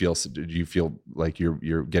 Do you feel like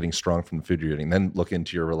you're getting strong from the food you're eating? Then look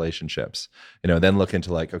into your relationships. Then look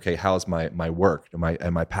into like, okay, how's my work? Am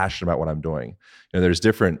I passionate about what I'm doing? There's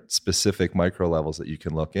different specific micro levels that you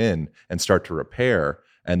can look in and start to repair.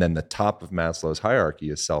 And then the top of Maslow's hierarchy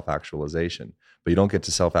is self-actualization. But you don't get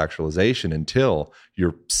to self-actualization until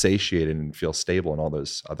you're satiated and feel stable in all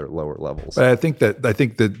those other lower levels. But I think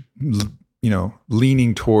that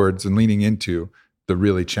leaning towards and leaning into the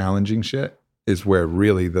really challenging shit is where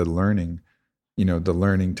really the learning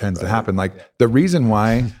tends to happen. Like the reason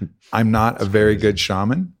why I'm not a very good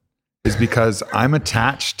shaman is because I'm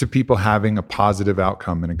attached to people having a positive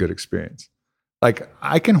outcome and a good experience. Like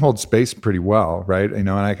I can hold space pretty well, right? And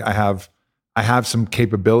I have some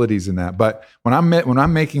capabilities in that. But when I'm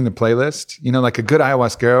making the playlist, like a good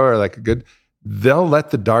ayahuasquero or they'll let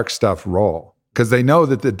the dark stuff roll because they know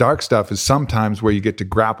that the dark stuff is sometimes where you get to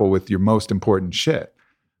grapple with your most important shit.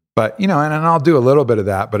 But and I'll do a little bit of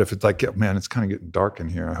that. But if it's like, man, it's kind of getting dark in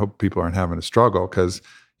here, I hope people aren't having a struggle because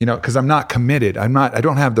I'm not committed. I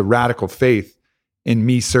don't have the radical faith in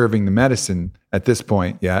me serving the medicine at this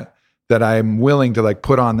point yet, that I'm willing to like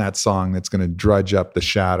put on that song that's going to drudge up the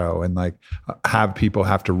shadow and like have people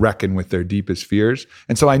have to reckon with their deepest fears.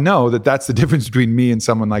 And so I know that that's the difference between me and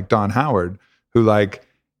someone like Don Howard, who like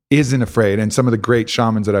isn't afraid. And some of the great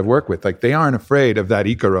shamans that I've worked with, like they aren't afraid of that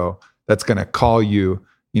Icaro that's going to call you,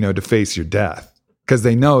 to face your death because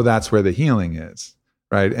they know that's where the healing is.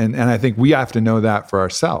 Right. And I think we have to know that for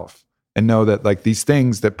ourselves and know that like these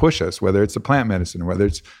things that push us, whether it's the plant medicine, or whether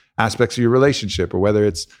it's aspects of your relationship, or whether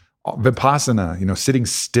it's Vipassana, sitting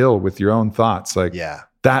still with your own thoughts, like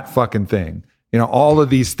that fucking thing, all of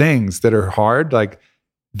these things that are hard, like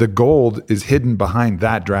the gold is hidden behind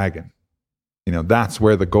that dragon. That's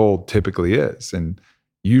where the gold typically is. And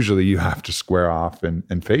usually you have to square off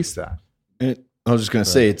and face that. I was just going to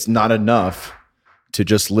say, it's not enough to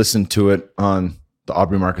just listen to it on the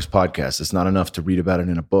Aubrey Marcus podcast. It's not enough to read about it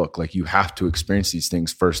in a book. Like you have to experience these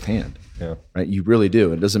things firsthand. Yeah. Right. You really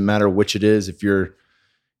do. It doesn't matter which it is. If you're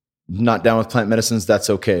not down with plant medicines, that's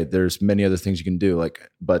okay. There's many other things you can do.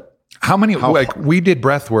 But we did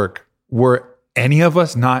breath work. Were any of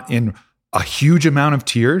us not in a huge amount of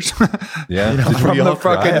tears? Yeah. From the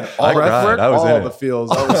fucking breath work? I was all the feels.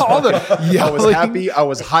 I was happy. I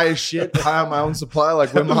was high as shit, high on my own supply,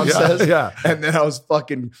 like Wim Hof says. Yeah. And then I was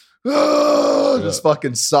fucking just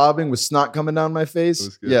fucking sobbing with snot coming down my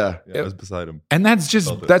face. Yeah. I was beside him. And that's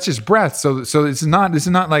just breath. So it's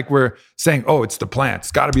not like we're saying, oh, it's the plant.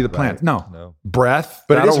 It's got to be the plant. Right. No. Breath.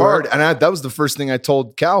 But it is hard. And that was the first thing I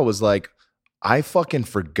told Cal was like, I fucking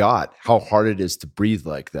forgot how hard it is to breathe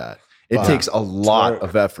like that. It takes a lot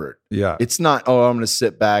of effort. Yeah. It's not, oh, I'm going to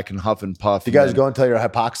sit back and huff and puff. You guys go until you're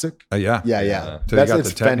hypoxic? Yeah. Yeah. Till you got It's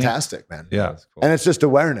the technique. fantastic, man. Yeah. That's cool. And it's just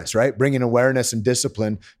awareness, right? Bringing awareness and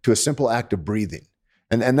discipline to a simple act of breathing.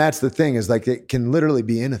 And that's the thing is like, it can literally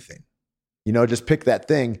be anything, you know, just pick that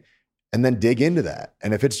thing and then dig into that.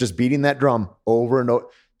 And if it's just beating that drum over and over,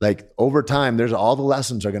 like over time, there's all the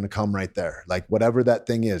lessons are going to come right there. Like whatever that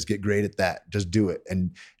thing is, get great at that. Just do it.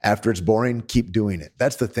 And after it's boring, keep doing it.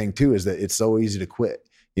 That's the thing too, is that it's so easy to quit.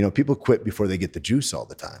 You know, people quit before they get the juice all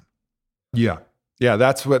the time. Yeah. Yeah.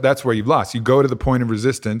 That's where you've lost. You go to the point of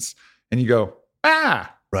resistance and you go,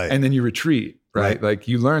 Right. and then you retreat. Right? Right. Like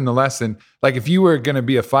you learn the lesson. Like if you were going to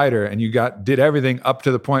be a fighter and you did everything up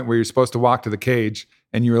to the point where you're supposed to walk to the cage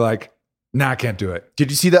and you were like, nah, I can't do it. Did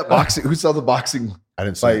you see that boxing? Who saw the boxing I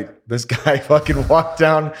didn't see fight? it. This guy fucking walked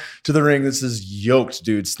down to the ring. This is yoked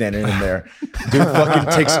dude standing in there. Dude fucking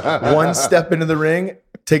takes one step into the ring,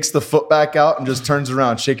 takes the foot back out and just turns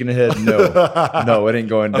around shaking his head. No, it ain't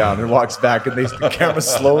going down. And walks back and the camera's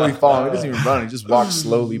slowly falling. He doesn't even run. He just walks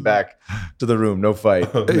slowly back to the room. No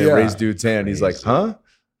fight. And they Yeah. raise dude's hand. He's like, huh?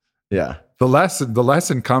 Yeah. The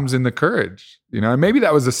lesson comes in the courage, you know, and maybe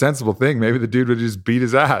that was a sensible thing. Maybe the dude would just beat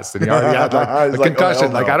his ass and he already had like a He's like, concussion. oh,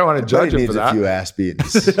 hell Like, no. I don't want to judge He him for needs a that. few ass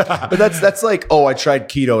beatings. But that's like, oh, I tried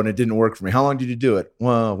keto and it didn't work for me. How long did you do it?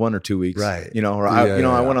 Well, 1 or 2 weeks. Right. You know, or Yeah, I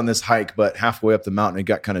yeah. went on this hike, but halfway up the mountain, it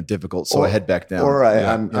got kind of difficult. So Or- I head back down. Or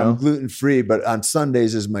Yeah, I'm you know? gluten free, but on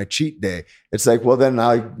Sundays is my cheat day. It's like, well, then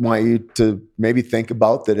I want you to maybe think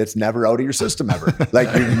about that. It's never out of your system ever. Like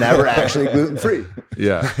you're never actually gluten free.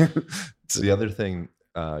 Yeah. So the other thing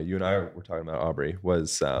you and I were talking about, Aubrey,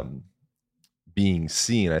 was being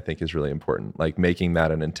seen, I think, is really important. Like making that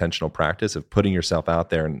an intentional practice of putting yourself out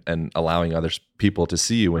there and allowing other people to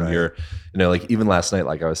see you when Right. you're, you know, like even last night,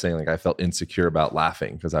 like I was saying, like I felt insecure about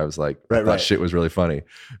laughing because I was like, I Right, thought right. shit was really funny,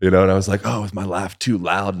 you know, and I was like, oh, is my laugh too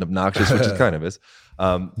loud and obnoxious, which it kind of is,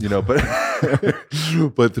 you know, but,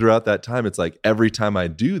 but throughout that time, it's like every time I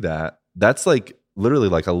do that, that's like literally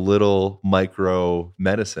like a little micro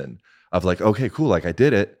medicine of like, okay, cool. Like I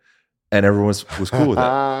did it and everyone was cool with it.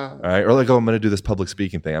 All right. Or like, oh, I'm going to do this public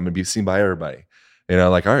speaking thing. I'm going to be seen by everybody. You know,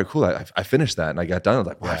 like, all right, cool. I finished that and I got done. I was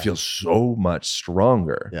like, wow, I feel so much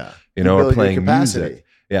stronger, Yeah. you know, build or your playing capacity. music.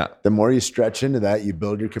 Yeah. The more you stretch into that, you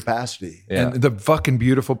build your capacity. Yeah. And the fucking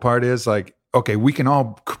beautiful part is like, okay, we can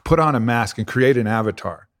all put on a mask and create an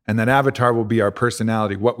avatar. And that avatar will be our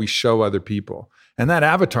personality, what we show other people. And that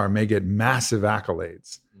avatar may get massive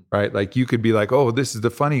accolades, right? Like you could be like, oh, this is the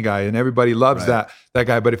funny guy and everybody loves Right. that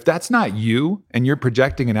guy. But if that's not you and you're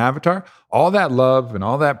projecting an avatar, all that love and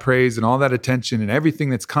all that praise and all that attention and everything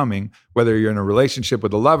that's coming, whether you're in a relationship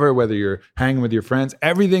with a lover, whether you're hanging with your friends,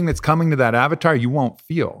 everything that's coming to that avatar, you won't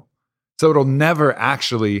feel. So it'll never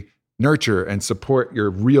actually nurture and support your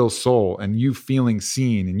real soul and you feeling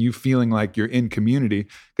seen and you feeling like you're in community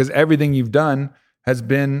because everything you've done has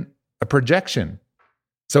been a projection.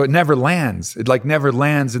 So it never lands. It like never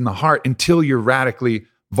lands in the heart until you're radically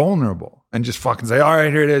vulnerable and just fucking say, all right,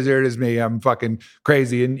 here it is me. I'm fucking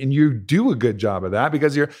crazy. And you do a good job of that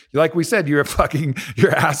because you're like we said, your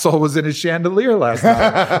asshole was in a chandelier last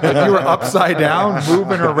night. And you were upside down,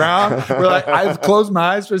 moving around. We're like, I closed my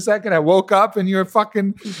eyes for a second. I woke up and you were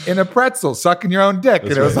fucking in a pretzel, sucking your own dick.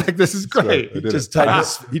 And it was like, this is great. I did Just it. tied I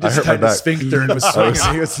his, he just hurt my tied his back. sphincter and was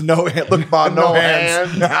swinging. He goes, no hand. Look, Bob, no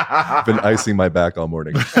hands. I've been icing my back all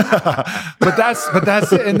morning. but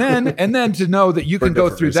that's it. And then to know that you can go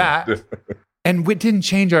through that and it didn't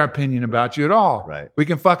change our opinion about you at all. Right. We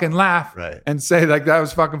can fucking laugh Right. and say like that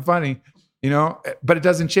was fucking funny, you know, but it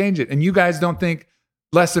doesn't change it. And you guys don't think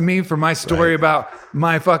less of me for my story Right. about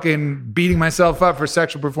my fucking beating myself up for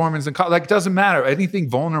sexual performance and like it doesn't matter. Anything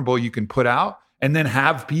vulnerable you can put out and then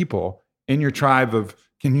have people in your tribe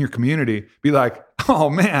in your community be like, oh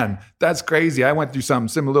man, that's crazy. I went through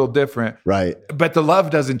something a little different. Right. But the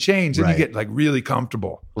love doesn't change and Right. you get like really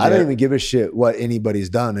comfortable. I don't even give a shit what anybody's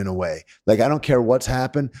done in a way. Like, I don't care what's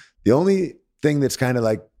happened. The only thing that's kind of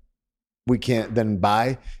like we can't then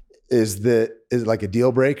buy is like a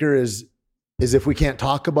deal breaker is if we can't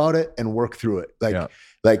talk about it and work through it. Like, Yeah.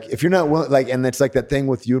 like if you're not willing, like, and it's like that thing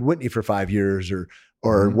with you and Whitney for 5 years or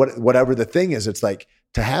whatever the thing is, it's like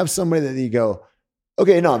to have somebody that you go,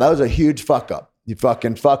 okay, no, that was a huge fuck up. You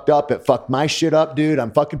fucking fucked up. It fucked my shit up, dude.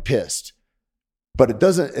 I'm fucking pissed. But it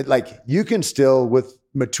doesn't, like, you can still, with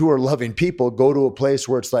mature, loving people, go to a place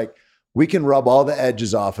where it's like, we can rub all the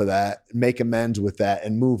edges off of that, make amends with that,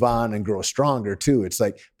 and move on and grow stronger too. It's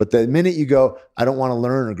like, but the minute you go, I don't want to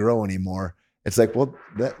learn or grow anymore, it's like, well,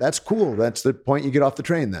 that's cool. That's the point you get off the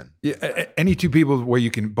train then. Yeah, any two people where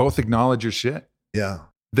you can both acknowledge your shit Yeah.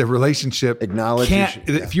 the relationship Acknowledge your can't, shit,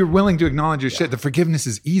 yeah. if you're willing to acknowledge your shit, the forgiveness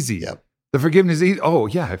is easy. Yep. The forgiveness is easy. Oh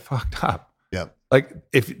yeah, I fucked up. Yep. Like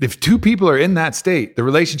if two people are in that state, the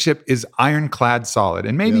relationship is ironclad solid.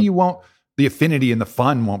 And maybe Yep. you won't, the affinity and the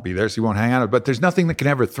fun won't be there, so you won't hang out, but there's nothing that can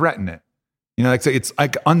ever threaten it. You know, like say it's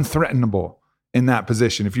like unthreatenable in that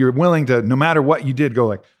position. If you're willing to, no matter what you did, go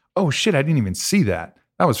like, oh shit, I didn't even see that.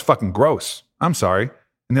 That was fucking gross. I'm sorry.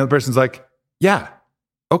 And the other person's like, yeah,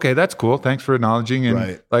 okay, that's cool. Thanks for acknowledging, and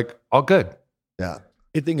Right. like all good. Yeah.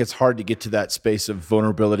 I think it's hard to get to that space of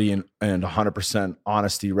vulnerability and 100%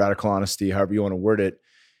 honesty, radical honesty, however you want to word it,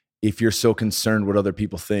 if you're so concerned what other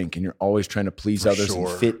people think and you're always trying to please For others sure.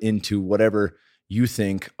 and fit into whatever you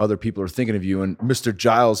think other people are thinking of you. And Mr.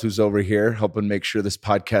 Giles, who's over here helping make sure this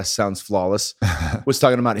podcast sounds flawless, was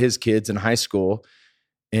talking about his kids in high school,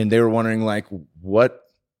 and they were wondering like what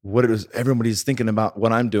it was everybody's thinking about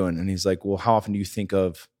what I'm doing. And he's like, well, how often do you think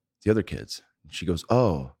of the other kids? And she goes,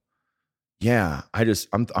 oh, yeah,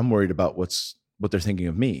 I'm worried about what they're thinking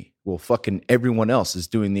of me. Well, fucking everyone else is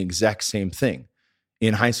doing the exact same thing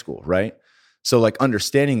in high school, right? So like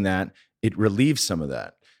understanding that, it relieves some of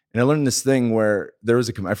that. And I learned this thing where there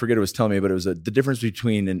was I forget who was telling me, but it was the difference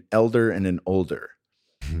between an elder and an older.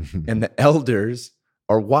 And the elders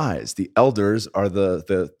are wise. The elders are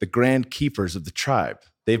the grand keepers of the tribe.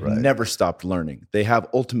 They've Right. never stopped learning. They have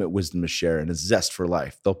ultimate wisdom to share and a zest for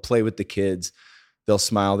life. They'll play with the kids. They'll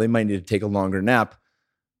smile. They might need to take a longer nap,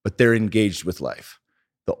 but they're engaged with life.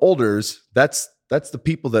 The olders, that's the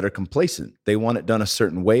people that are complacent. They want it done a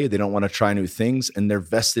certain way. They don't want to try new things, and they're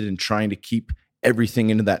vested in trying to keep everything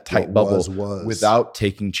into that tight What bubble was. without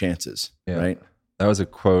taking chances. Yeah. Right? That was a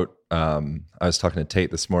quote. I was talking to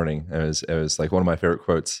Tate this morning. It was like one of my favorite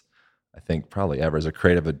quotes, I think probably ever. As a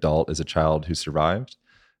creative adult, is a child who survived.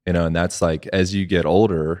 You know, and that's like as you get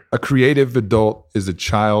older, A creative adult is a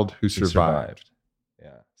child who survived.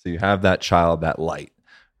 Yeah. So you have that child, that light,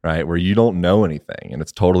 right? Where you don't know anything, and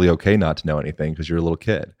it's totally okay not to know anything because you're a little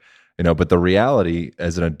kid. You know, but the reality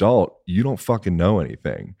as an adult, you don't fucking know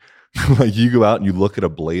anything. Like you go out and you look at a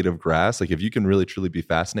blade of grass, like if you can really truly be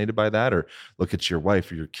fascinated by that, or look at your wife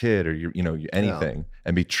or your kid or your, anything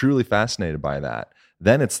and be truly fascinated by that,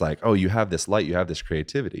 then it's like, oh, you have this light, you have this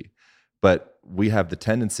creativity. But we have the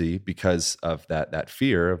tendency, because of that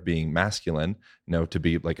fear of being masculine, to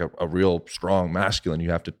be like a real strong masculine,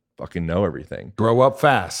 you have to fucking know everything. Grow up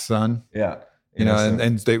fast, son. Yeah. You know,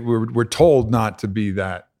 and we're told not to be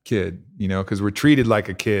that kid, because we're treated like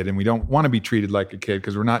a kid, and we don't want to be treated like a kid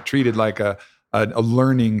because we're not treated like a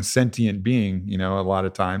learning sentient being. A lot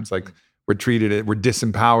of times, like we're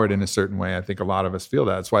disempowered in a certain way. I think a lot of us feel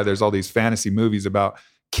that. That's why there's all these fantasy movies about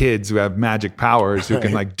kids who have magic powers who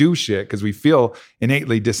can like do shit, because we feel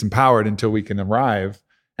innately disempowered until we can arrive,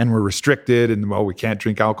 and we're restricted, and we can't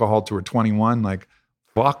drink alcohol till we're 21. Like,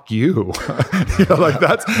 fuck you. Like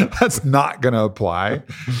that's not gonna apply.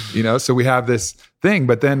 So we have this thing,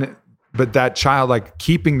 but that child, like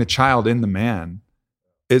keeping the child in the man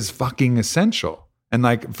is fucking essential. And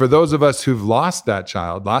like for those of us who've lost that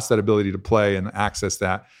child, lost that ability to play and access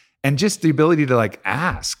that, and just the ability to like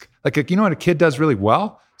ask, like, what a kid does really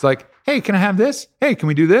well? It's like, hey, can I have this? Hey, can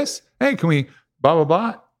we do this? Hey, can we blah, blah,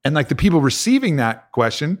 blah? And like the people receiving that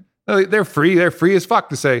question, they're free as fuck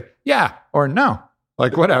to say yeah or no.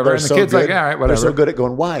 Like whatever. They're And the so kid's good. like, all right, whatever. They're so good at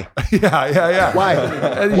going, why? Yeah. Why?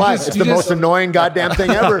 And Why? you It's the most annoying goddamn thing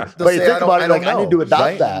ever. But you say, think about it, like, I know, need to adopt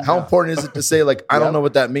right? that. How important is it to say, like, I Yeah. don't know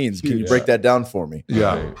what that means? Can you break that down for me?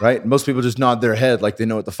 Yeah. Right? Most people just nod their head like they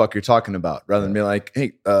know what the fuck you're talking about, rather than be like,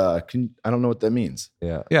 hey, I don't know what that means.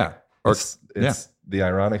 Yeah. Yeah. Or It's the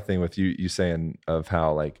ironic thing with you saying of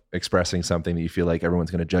how like expressing something that you feel like everyone's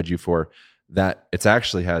going to judge you for, that it's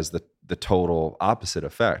actually has the total opposite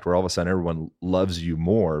effect, where all of a sudden everyone loves you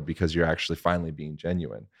more because you're actually finally being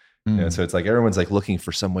genuine. So it's like everyone's like looking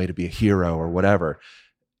for some way to be a hero or whatever.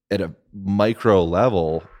 At a micro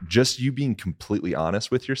level, just you being completely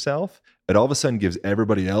honest with yourself, it all of a sudden gives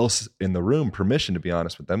everybody else in the room permission to be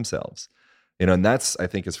honest with themselves. And that's, I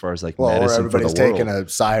think, as far as like Well, or medicine for the everybody's world. taking a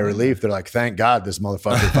sigh of relief. They're like, thank God this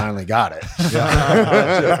motherfucker finally got it.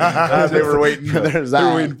 They were waiting. There's They were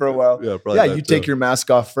that. waiting for a while. Yeah, probably Yeah, that you too. take your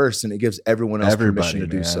mask off first, and it gives everyone else permission to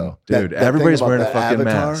do man. so. Dude, That everybody's thing about wearing a the fucking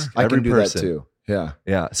avatar, mask. I Every can do person. that too. Yeah.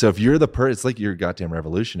 Yeah. So if you're the person, it's like you're goddamn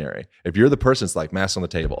revolutionary. If you're the person that's like mask on the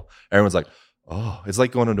table, everyone's like, oh, it's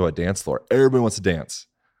like going into a dance floor. Everybody wants to dance.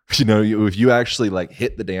 If you actually like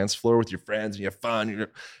hit the dance floor with your friends and you have fun,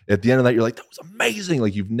 at the end of that, you're like, that was amazing.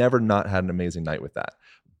 Like you've never not had an amazing night with that.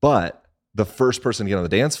 But the first person to get on the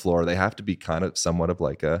dance floor, they have to be kind of somewhat of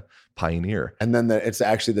like a pioneer. And then it's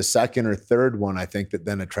actually the second or third one, I think, that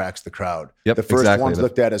then attracts the crowd. Yep, the first exactly. one's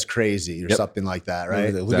looked at as crazy or something like that,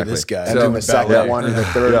 right? Look at this guy. And then the second one or the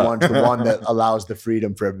third Yeah. one's the one that allows the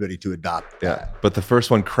freedom for everybody to adopt that. But the first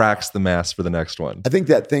one cracks the mask for the next one. I think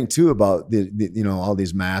that thing too about the all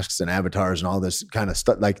these masks and avatars and all this kind of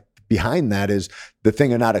stuff, like behind that is the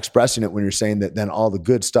thing of not expressing it when you're saying that then all the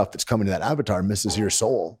good stuff that's coming to that avatar misses your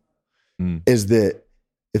soul. Is that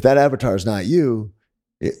if that avatar is not you,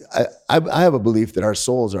 I have a belief that our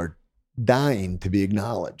souls are dying to be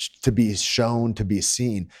acknowledged, to be shown, to be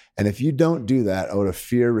seen. And if you don't do that out of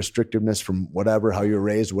fear, restrictiveness from whatever, how you're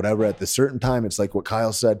raised, whatever, at the certain time, it's like what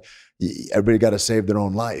Kyle said, everybody got to save their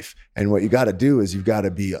own life. And what you got to do is you've got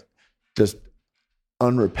to be just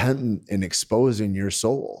unrepentant in exposing your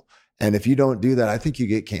soul. And if you don't do that, I think you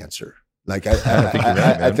get cancer. Like I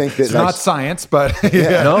think that it's not science, but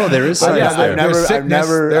No, there is science there. I've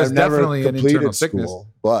never definitely an internal completed sickness. school,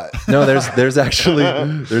 but No, there's actually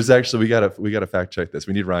we gotta fact check this.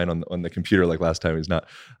 We need Ryan on the computer like last time. He's not.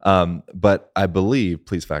 But I believe,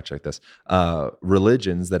 please fact check this.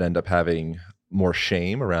 Religions that end up having more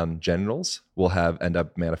shame around genitals will end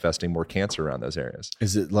up manifesting more cancer around those areas.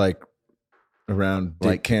 Is it like around dick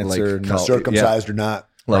Like- cancer, like no, circumcised or not.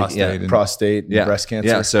 prostate and breast cancer?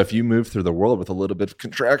 Yeah. So if you move through the world with a little bit of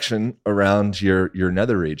contraction around your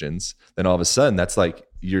nether regions, then all of a sudden that's like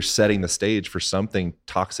you're setting the stage for something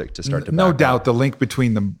toxic to start to no back doubt up. the link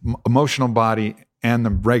between the emotional body and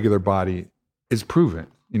the regular body is proven.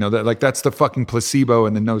 You know, that like that's the fucking placebo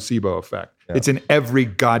and the nocebo effect. Yeah. It's in every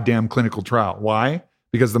goddamn clinical trial. Why?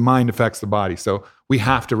 Because the mind affects the body. So we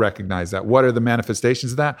have to recognize that. What are the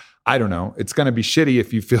manifestations of that? I don't know. It's going to be shitty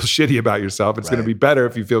if you feel shitty about yourself. It's going to be better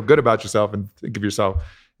if you feel good about yourself and think of yourself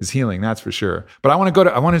as healing. That's for sure. But I want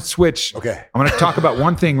to switch. Okay. I want to talk about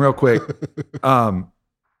one thing real quick.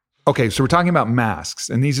 Okay. So we're talking about masks,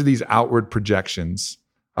 and these are these outward projections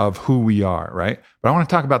of who we are, right? But I want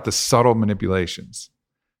to talk about the subtle manipulations,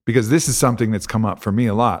 because this is something that's come up for me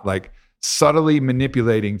a lot. Like, subtly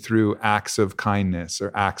manipulating through acts of kindness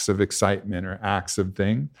or acts of excitement or acts of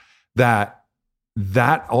thing, that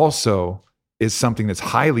also is something that's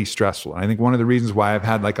highly stressful. And I think one of the reasons why I've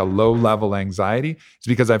had like a low level anxiety is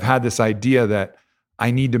because I've had this idea that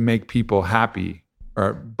I need to make people happy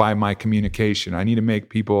or by my communication. I need to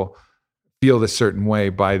make people feel this certain way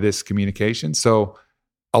by this communication. So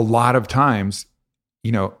a lot of times,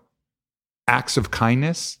 you know, acts of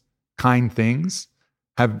kindness, kind things,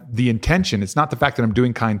 have the intention. It's not the fact that I'm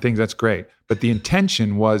doing kind things, that's great, but the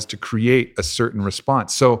intention was to create a certain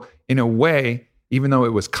response. So in a way, even though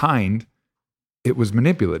it was kind, it was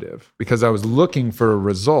manipulative because I was looking for a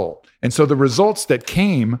result. And so the results that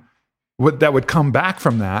came, that would come back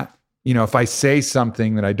from that, you know, if I say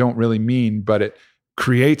something that I don't really mean, but it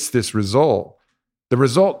creates this result, the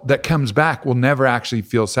result that comes back will never actually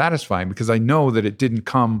feel satisfying because I know that it didn't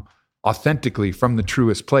come authentically from the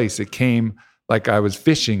truest place. It came like I was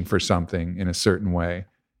fishing for something in a certain way.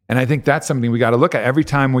 And I think that's something we got to look at every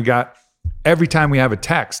time we have a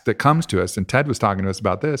text that comes to us. And Ted was talking to us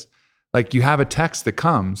about this. Like, you have a text that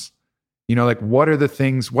comes, you know, like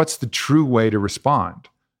what's the true way to respond?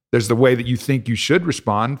 There's the way that you think you should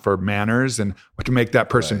respond for manners and what to make that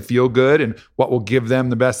person feel good and what will give them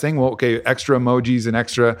the best thing. Well, okay, extra emojis and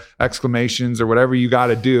extra exclamations or whatever you got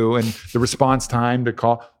to do, and the response time to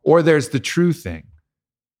call. Or there's the true thing,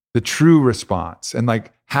 the true response, and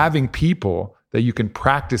like having people that you can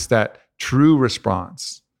practice that true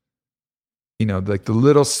response, you know, like the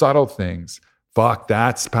little subtle things. Fuck,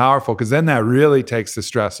 that's powerful, because then that really takes the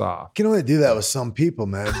stress off. You can only do that with some people,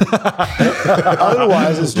 man.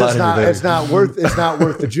 Otherwise, it's just not worth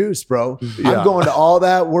the juice, bro. Yeah. I'm going to all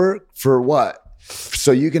that work for what?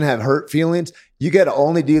 So you can have hurt feelings. You got to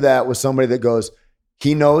only do that with somebody that goes,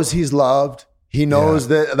 he knows he's loved. He knows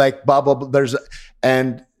that, like, blah, blah, blah.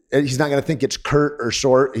 And he's not going to think it's curt or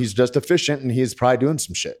short. He's just efficient, and he's probably doing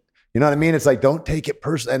some shit. You know what I mean? It's like, don't take it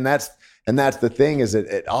personally. And that's the thing, is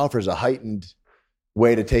it offers a heightened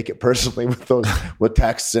way to take it personally with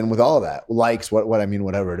texts and with all of that, likes,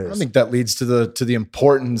 whatever it is. I think that leads to the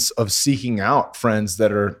importance of seeking out friends that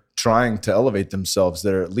are trying to elevate themselves,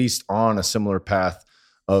 that are at least on a similar path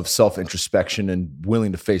of self-introspection and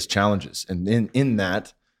willing to face challenges. And in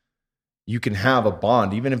that, you can have a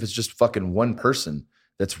bond, even if it's just fucking one person,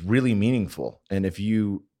 that's really meaningful. And if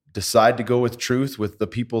you decide to go with truth with the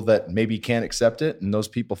people that maybe can't accept it and those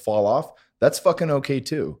people fall off, that's fucking okay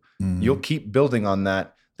too. Mm-hmm. You'll keep building on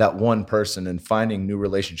that one person and finding new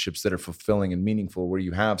relationships that are fulfilling and meaningful, where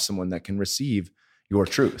you have someone that can receive your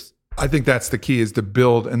truth. I think that's the key, is to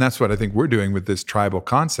build, and that's what I think we're doing with this tribal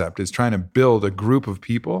concept, is trying to build a group of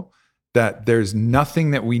people that there's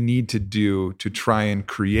nothing that we need to do to try and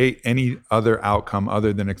create any other outcome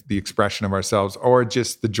other than the expression of ourselves, or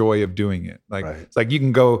just the joy of doing it. Like, It's like you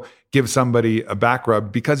can go give somebody a back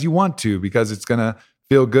rub because you want to, because it's going to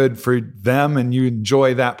feel good for them and you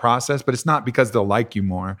enjoy that process, but it's not because they'll like you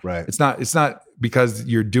more. Right. It's not because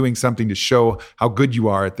you're doing something to show how good you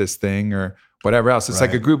are at this thing or whatever else. It's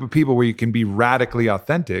like a group of people where you can be radically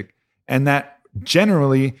authentic, and that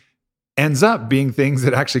generally ends up being things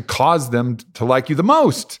that actually cause them to like you the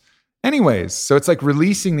most anyways. So it's like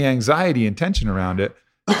releasing the anxiety and tension around it,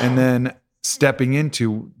 and then stepping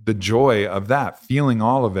into the joy of that, feeling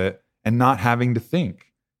all of it, and not having to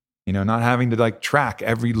think, not having to like track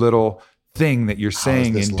every little thing that you're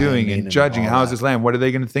saying and doing and judging. How is this land? What are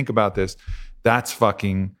they going to think about this? That's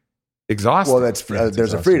fucking exhausting. Well,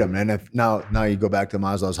 there's a freedom. And if now you go back to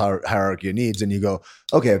Maslow's hierarchy of needs and you go,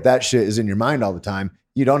 okay, if that shit is in your mind all the time,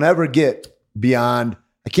 you don't ever get beyond,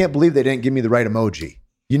 I can't believe they didn't give me the right emoji.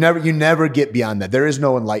 You never get beyond that. There is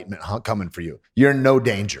no enlightenment coming for you. You're in no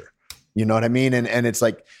danger. You know what I mean? And it's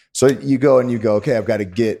like, so you go, okay, I've got to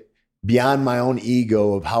get beyond my own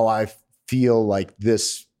ego of how I feel like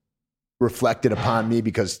this reflected upon me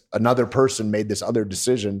because another person made this other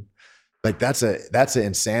decision. Like that's an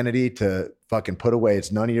insanity to fucking put away.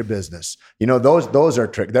 It's none of your business. Those are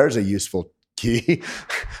trick. There's a useful key.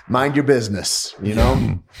 Mind your business,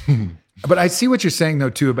 But I see what you're saying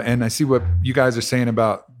though too, and I see what you guys are saying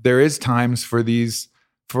about there is times for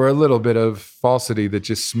a little bit of falsity that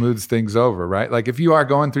just smooths things over, right? Like if you are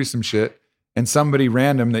going through some shit and somebody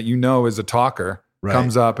random that is a talker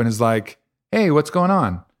comes up and is like, hey, what's going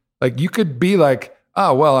on? Like you could be like,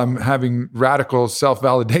 oh, well, I'm having radical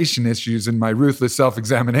self-validation issues in my ruthless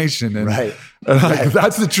self-examination. And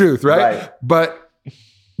that's the truth, right? But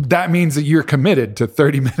that means that you're committed to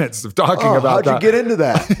 30 minutes of talking about that. How'd you get into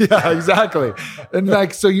that? Yeah, exactly. And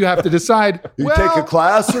like, so you have to decide. Take a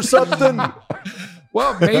class or something?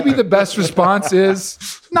 Well, maybe the best response is,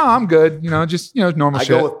 no, I'm good. Just, normal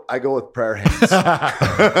shit. I go with prayer hands.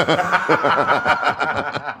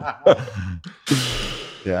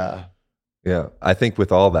 Yeah. Yeah. I think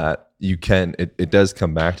with all that, it does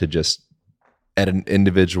come back to just at an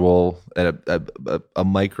individual, at a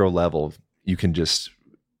micro level, you can just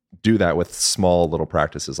do that with small little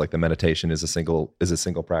practices. Like the meditation is a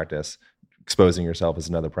single practice. Exposing yourself is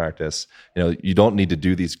another practice. You don't need to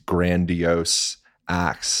do these grandiose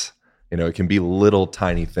acts. It can be little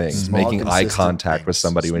tiny things, making eye contact with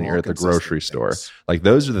somebody when you're at the grocery store. Like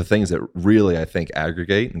those are the things that really, I think,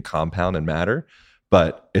 aggregate and compound and matter.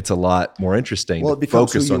 But it's a lot more interesting to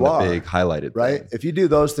focus on the big highlighted right? thing. If you do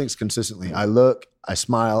those things consistently, I look, I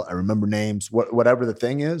smile, I remember names, whatever the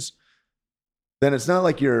thing is, then it's not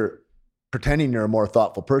like you're pretending you're a more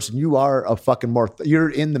thoughtful person. You are a fucking you're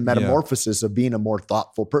in the metamorphosis of being a more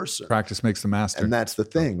thoughtful person. Practice makes the master. And that's the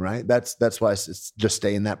thing, right? That's why it's just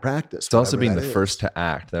stay in that practice. It's also being the first to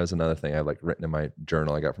act. That was another thing I written in my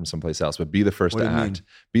journal I got from someplace else, but be the first to act.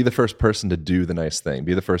 Be the first person to do the nice thing.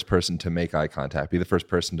 Be the first person to make eye contact. Be the first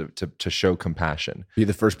person to show compassion. Be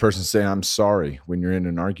the first person to say, I'm sorry when you're in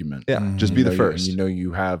an argument. Yeah, just be the first.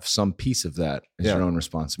 You have some piece of that as your own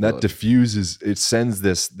responsibility. That diffuses, it sends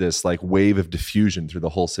this like wave of diffusion through the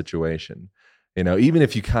whole situation. Even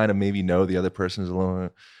if you kind of maybe know the other person is a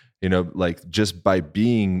little, like just by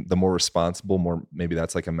being the more responsible, maybe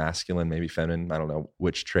that's like a masculine, maybe feminine, I don't know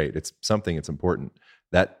which trait. It's something, it's important.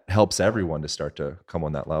 That helps everyone to start to come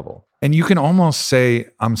on that level. And you can almost say,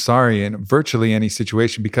 I'm sorry in virtually any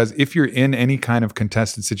situation, because if you're in any kind of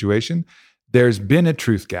contested situation, there's been a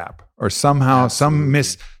truth gap or somehow some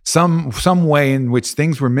way in which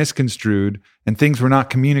things were misconstrued and things were not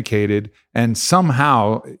communicated, and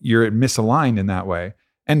somehow you're misaligned in that way.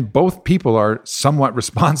 And both people are somewhat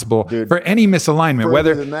responsible for any misalignment,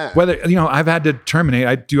 whether I've had to terminate.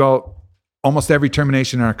 I do almost every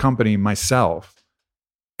termination in our company myself.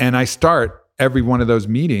 And I start every one of those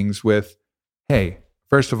meetings with, hey,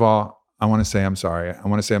 first of all, I want to say I'm sorry.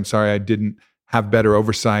 I didn't have better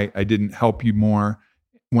oversight. I didn't help you more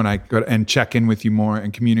when I could, and check in with you more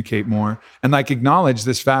and communicate more. And like acknowledge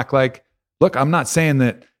this fact, like, look, I'm not saying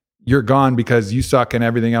that you're gone because you suck and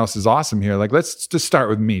everything else is awesome here. Like, let's just start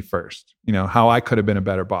with me first. How I could have been a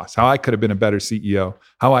better boss, how I could have been a better CEO,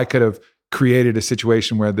 how I could have created a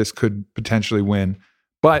situation where this could potentially win,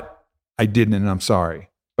 but I didn't, and I'm sorry.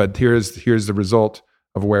 But here's the result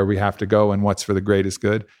of where we have to go and what's for the greatest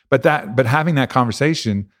good. But having that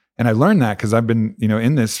conversation, and I learned that because I've been,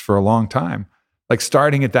 in this for a long time, like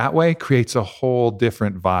starting it that way creates a whole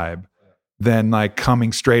different vibe than like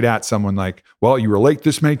coming straight at someone like, well, you were late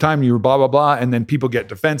this many times, you were blah, blah, blah. And then people get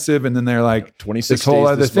defensive and then they're like, 26 this whole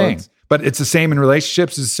days other this thing. month. But it's the same in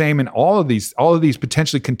relationships, it's the same in all of these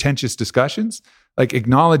potentially contentious discussions, like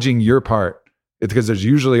acknowledging your part, because there's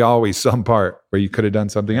usually always some part where you could have done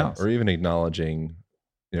something else. Or even acknowledging,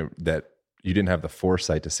 that you didn't have the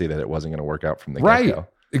foresight to see that it wasn't going to work out from the Right. get-go.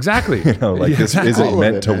 Exactly. Like this Exactly. isn't All of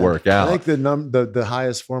meant it, to man. work out. I think the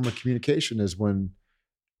highest form of communication is when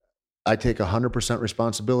I take 100%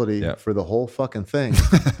 responsibility Yeah. for the whole fucking thing,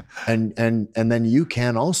 and then you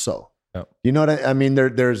can also. Yep. You know what I mean?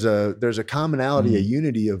 There's a commonality, a Mm-hmm.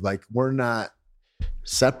 unity of like we're not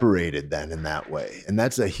separated then in that way, and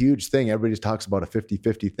that's a huge thing. Everybody just talks about a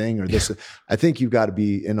 50-50 thing or this. I think you've got to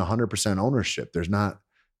be in 100% ownership. There's not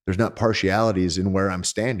partialities in where I'm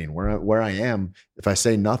standing, where I am. If I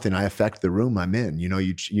say nothing, I affect the room I'm in.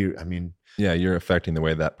 I mean, Yeah, you're affecting the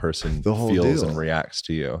way that person The whole feels deal. and reacts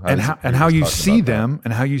to you. And how you see them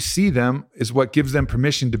and how you see them is what gives them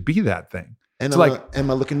permission to be that thing. and It's like, am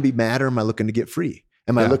I looking to be mad or am I looking to get free?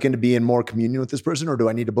 Am I Yeah. looking to be in more communion with this person or do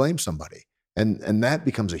I need to blame somebody? And that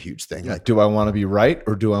becomes a huge thing. Like, Do I want to be right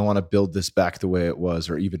or do I want to build this back the way it was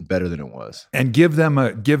or even better than it was? and give them,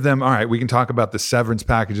 all right, we can talk about the severance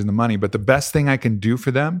package and the money, but the best thing I can do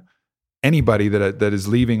for them, anybody that is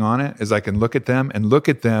leaving on it, is I can look at them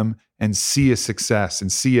and see a success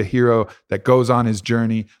and see a hero that goes on his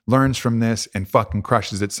journey, learns from this and fucking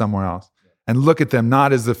crushes it somewhere else. And look at them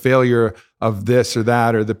not as the failure of this or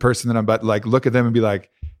that or the person that but like look at them and be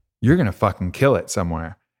like, you're going to fucking kill it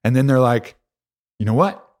somewhere. And then they're like, you know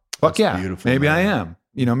what? Fuck That's yeah. beautiful, Maybe man. I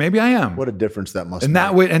am. Maybe I am. what a difference that must And make.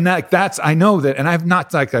 that way, and that's, I know that, and I've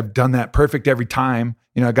not like I've done that perfect every time,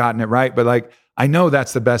 gotten it right. But like, I know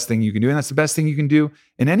that's the best thing you can do. And that's the best thing you can do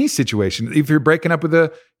in any situation. If you're breaking up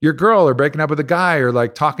with your girl or breaking up with a guy or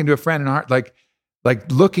like talking to a friend and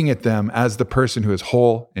like looking at them as the person who is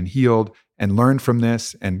whole and healed and learned from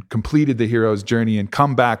this and completed the hero's journey and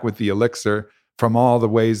come back with the elixir from all the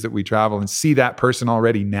ways that we travel and see that person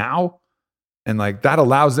already now. And like that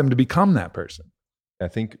allows them to become that person. I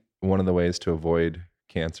think one of the ways to avoid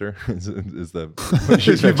cancer is the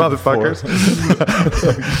You motherfuckers.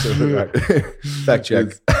 Fact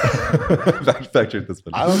check. fact check this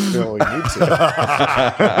one. I don't feel we need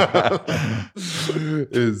to.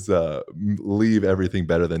 is leave everything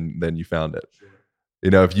better than you found it.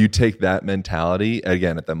 If you take that mentality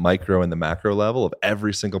again at the micro and the macro level of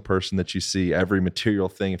every single person that you see, every material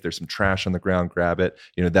thing, if there's some trash on the ground, grab it.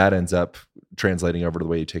 That ends up translating over to the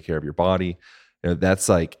way you take care of your body. That's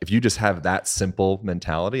like if you just have that simple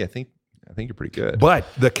mentality, I think you're pretty good. But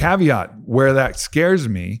the caveat where that scares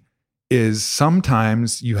me is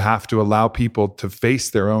sometimes you have to allow people to face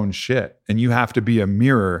their own shit, and you have to be a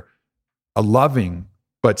mirror, a loving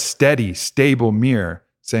but steady, stable mirror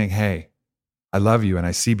saying, hey, I love you and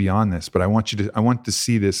I see beyond this, but I want to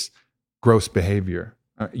see this gross behavior.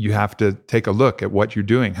 You have to take a look at what you're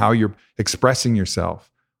doing, how you're expressing yourself.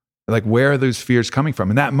 Like, where are those fears coming from?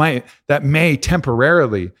 And that may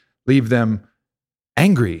temporarily leave them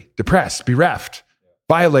angry, depressed, bereft,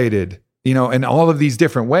 violated, in all of these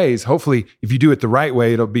different ways. Hopefully, if you do it the right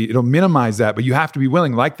way, it'll minimize that. But you have to be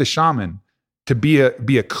willing, like the shaman, to be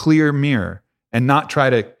a clear mirror and not try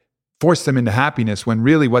to force them into happiness when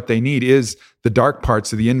really what they need is the dark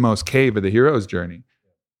parts of the inmost cave of the hero's journey.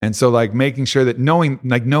 And so like making sure that knowing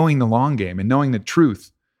the long game and knowing the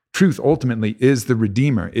truth ultimately is the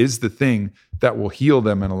redeemer, is the thing that will heal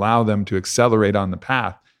them and allow them to accelerate on the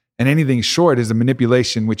path. And anything short is a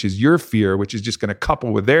manipulation, which is your fear, which is just going to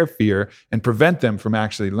couple with their fear and prevent them from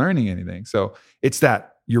actually learning anything. So it's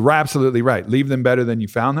that you're absolutely right. Leave them better than you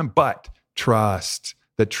found them, but trust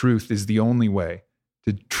that truth is the only way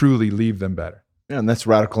to truly leave them better. Yeah, and that's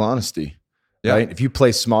radical honesty, Yeah. right? If you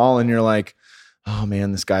play small and you're like, oh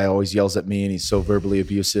man, this guy always yells at me and he's so verbally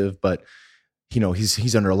abusive, but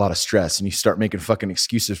he's under a lot of stress, and you start making fucking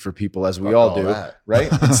excuses for people, as we all do, right?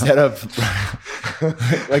 Instead of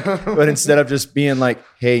but instead of just being like,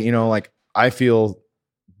 hey, I feel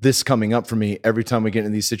this coming up for me every time we get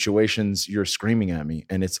into these situations, you're screaming at me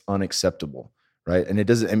and it's unacceptable, right? And it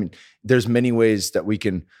doesn't, there's many ways that we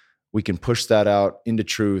can push that out into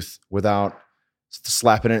truth without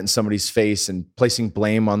slapping it in somebody's face and placing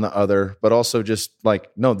blame on the other, but also just like,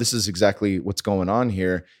 no, this is exactly what's going on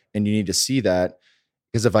here. And you need to see that,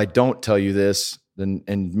 because if I don't tell you this, then,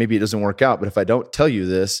 and maybe it doesn't work out, but if I don't tell you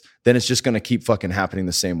this, then it's just going to keep fucking happening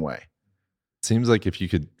the same way. It seems like if you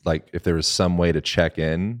could, if there was some way to check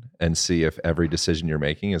in and see if every decision you're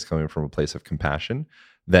making is coming from a place of compassion,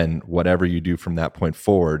 then whatever you do from that point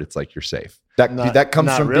forward, it's like you're safe. That comes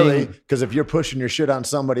not from really, being, because if you're pushing your shit on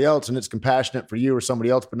somebody else and it's compassionate for you or somebody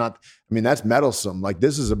else, but not, I mean, that's meddlesome. Like,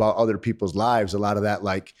 this is about other people's lives. A lot of that,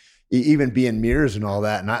 like even being mirrors and all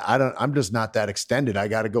that. And I'm just not that extended. I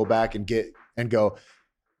got to go back and go,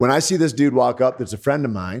 when I see this dude walk up that's a friend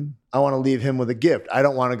of mine, I want to leave him with a gift. I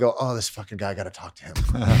don't want to go, oh, this fucking guy, I got to talk to him.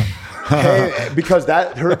 Hey, because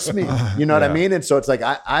that hurts me. You know what I mean? And so it's like,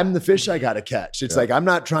 I'm the fish I got to catch. It's like, I'm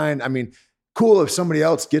not trying, I mean, cool if somebody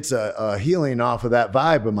else gets a healing off of that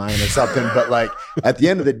vibe of mine or something. But like, at the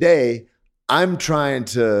end of the day, I'm trying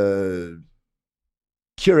to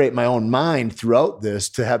curate my own mind throughout this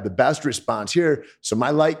to have the best response here so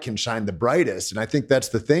my light can shine the brightest. And I think that's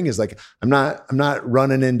the thing, is like, I'm not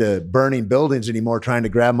running into burning buildings anymore trying to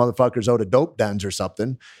grab motherfuckers out of dope dens or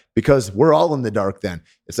something, because we're all in the dark then.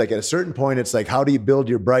 It's like, at a certain point, it's like, how do you build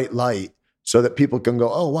your bright light so that people can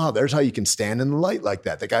go, oh wow, there's how you can stand in the light like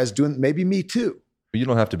that. The guy's doing, maybe me too. But you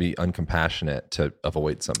don't have to be uncompassionate to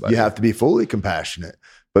avoid somebody. You have to be fully compassionate.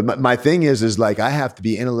 But my thing is like, I have to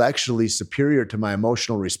be intellectually superior to my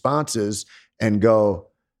emotional responses and go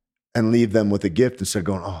and leave them with a gift instead of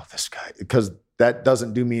going, oh, this guy, because that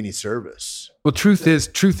doesn't do me any service. Well, truth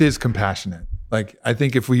is compassionate. Like, I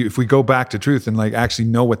think if we go back to truth and like actually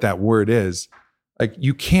know what that word is, like,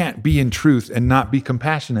 you can't be in truth and not be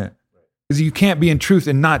compassionate, because you can't be in truth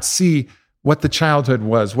and not see what the childhood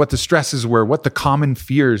was, what the stresses were, what the common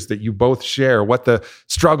fears that you both share, what the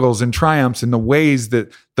struggles and triumphs and the ways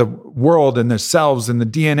that the world and the selves and the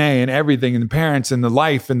DNA and everything and the parents and the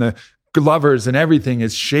life and the lovers and everything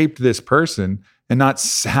has shaped this person, and not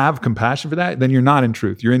have compassion for that, then you're not in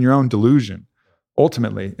truth. You're in your own delusion,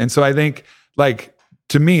 ultimately. And so I think, like,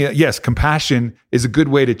 to me, yes, compassion is a good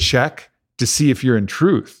way to check to see if you're in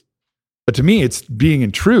truth. But to me, it's being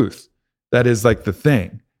in truth that is like the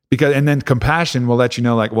thing. Because, and then compassion will let you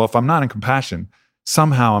know, like, well, if I'm not in compassion,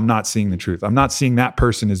 somehow I'm not seeing the truth. I'm not seeing that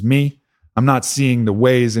person as me. I'm not seeing the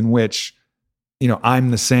ways in which,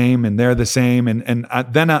 I'm the same and they're the same. And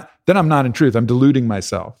then I'm not in truth. I'm deluding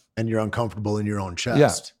myself. And you're uncomfortable in your own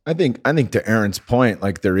chest. I think to Aaron's point,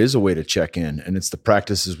 like, there is a way to check in, and it's the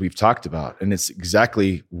practices we've talked about. And it's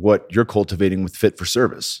exactly what you're cultivating with Fit for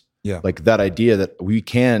Service. Yeah. Like, that idea that we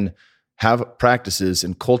can have practices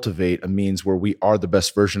and cultivate a means where we are the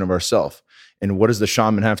best version of ourselves. And what does the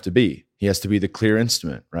shaman have to be? He has to be the clear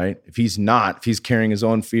instrument, right? If he's carrying his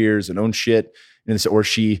own fears and own shit, or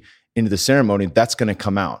she, into the ceremony, that's going to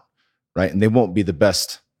come out, right? And they won't be the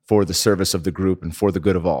best for the service of the group and for the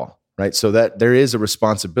good of all, right? So that there is a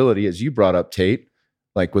responsibility, as you brought up, Tate,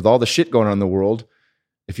 like, with all the shit going on in the world,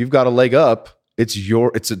 if you've got a leg up,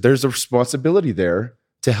 there's a responsibility there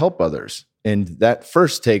to help others. And that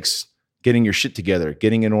first takes getting your shit together,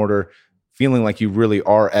 getting in order, feeling like you really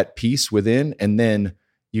are at peace within, and then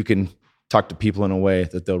you can talk to people in a way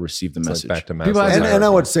that they'll receive the message. Like back to And I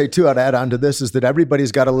would say too, I'd add on to this, is that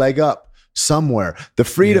everybody's got a leg up somewhere. The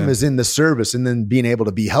freedom is in the service and then being able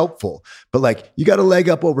to be helpful. But like, you got a leg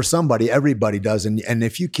up over somebody, everybody does. And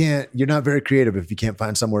if you can't, you're not very creative if you can't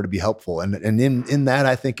find somewhere to be helpful. And in that,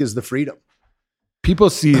 I think, is the freedom.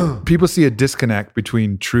 People see a disconnect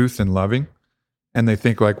between truth and loving. And they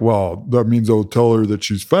think, like, well, that means I'll tell her that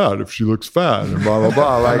she's fat if she looks fat, and blah, blah,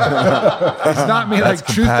 blah. Like, it's not me. Like,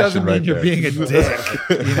 truth doesn't mean you're being a dick.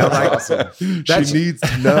 Like, awesome. She needs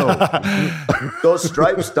to know. Those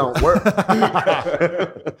stripes don't work.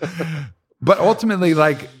 But ultimately,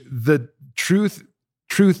 like, the truth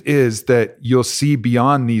is that you'll see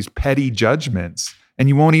beyond these petty judgments, and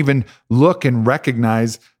you won't even look and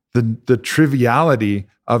recognize the triviality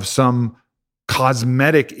of some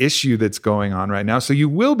cosmetic issue that's going on right now. So you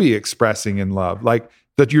will be expressing in love, like,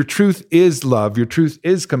 that your truth is love, your truth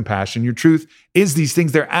is compassion, your truth is these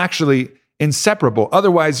things. They're actually inseparable.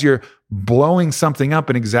 Otherwise, you're blowing something up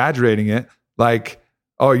and exaggerating it, like,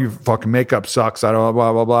 oh, your fucking makeup sucks, I don't,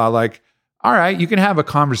 blah, blah, blah. Like, all right, you can have a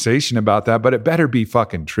conversation about that, but it better be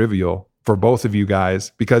fucking trivial for both of you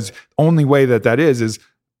guys, because only way that is,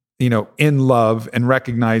 in love and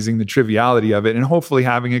recognizing the triviality of it and hopefully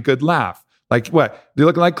having a good laugh. Like, what? You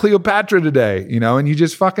look like Cleopatra today, and you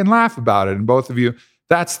just fucking laugh about it. And both of you,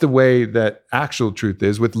 that's the way that actual truth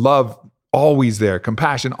is, with love always there,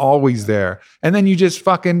 compassion always there. And then you just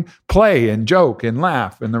fucking play and joke and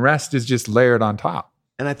laugh, and the rest is just layered on top.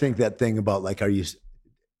 And I think that thing about, like, are you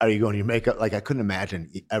going to your makeup? Like, I couldn't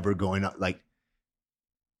imagine ever going out, like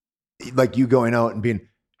you going out and being,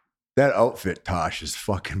 that outfit, Tosh, is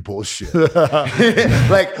fucking bullshit.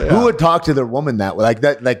 Like, who would talk to their woman that way? Like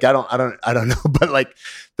that? Like, I don't know. But like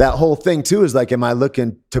that whole thing too is like, am I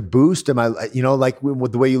looking to boost? Am I, like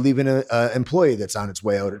with the way you leave an employee that's on its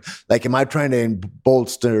way out? Like, am I trying to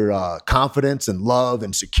bolster confidence and love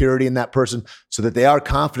and security in that person so that they are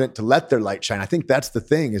confident to let their light shine? I think that's the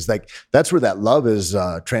thing, is like, that's where that love is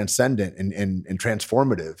transcendent and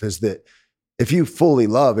transformative, is that if you fully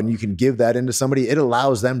love and you can give that into somebody, it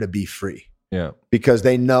allows them to be free. Yeah. Because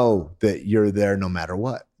they know that you're there no matter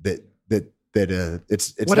what. It's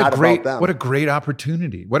what not a great, about them. What a great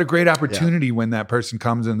opportunity. What a great opportunity when that person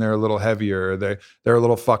comes and they're a little heavier, or they're a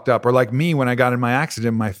little fucked up. Or like me, when I got in my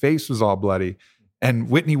accident, my face was all bloody.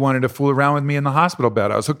 And Whitney wanted to fool around with me in the hospital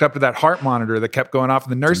bed. I was hooked up to that heart monitor that kept going off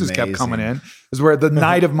and the nurses kept coming in. It was where the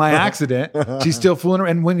night of my accident, she's still fooling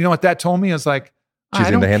around. And when, you know what that told me? I was like, I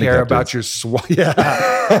don't care about your now we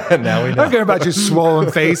know. I don't care about your swollen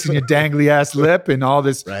face and your dangly ass lip and all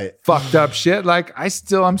this fucked up shit. Like,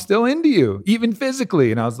 I'm still into you, even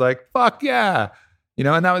physically. And I was like, fuck yeah.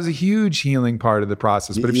 And that was a huge healing part of the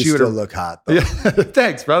process. But if you she would still look hot, though.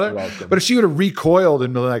 Thanks, brother. You're welcome. But if she would have recoiled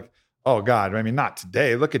and been like, oh God, I mean, not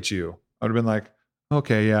today. Look at you. I would have been like,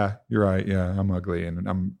 okay, yeah, you're right. Yeah, I'm ugly and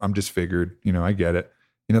I'm disfigured. I get it.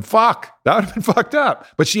 Fuck, that would have been fucked up.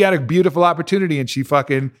 But she had a beautiful opportunity and she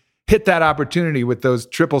fucking hit that opportunity with those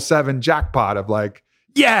 777 jackpot of like,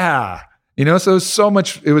 yeah, so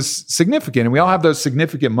much, it was significant. And we all have those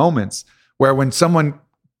significant moments where when someone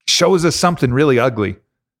shows us something really ugly,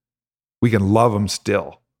 we can love them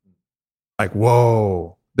still. Like,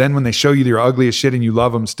 whoa. Then when they show you your ugliest shit and you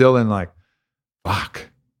love them still, and like, fuck.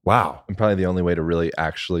 Wow. And probably the only way to really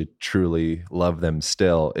actually truly love them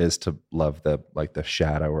still is to love the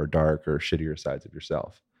shadow or dark or shittier sides of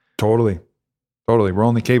yourself. Totally. We're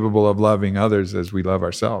only capable of loving others as we love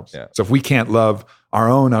ourselves. Yeah. So if we can't love our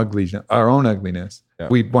own ugliness,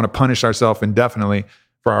 we want to punish ourselves indefinitely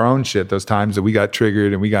for our own shit. Those times that we got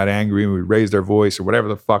triggered and we got angry and we raised our voice or whatever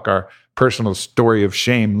the fuck our personal story of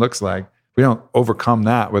shame looks like. If we don't overcome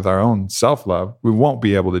that with our own self-love, we won't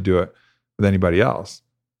be able to do it with anybody else.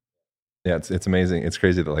 Yeah, it's amazing. It's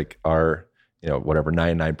crazy that like our,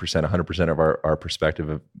 99%, 100% of our perspective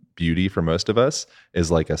of beauty for most of us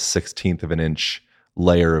is like a 1/16 of an inch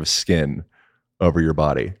layer of skin over your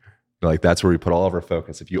body. Like that's where we put all of our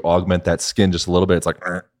focus. If you augment that skin just a little bit, it's like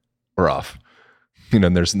we're off.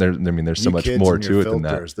 And there's so much more to it than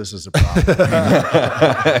that. This is a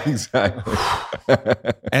problem. Exactly.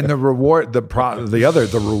 And the reward,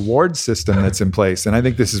 the reward system that's in place. And I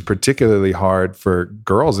think this is particularly hard for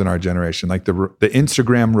girls in our generation. Like the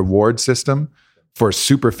Instagram reward system for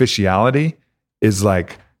superficiality is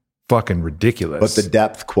like fucking ridiculous. But the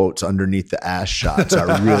depth quotes underneath the ass shots are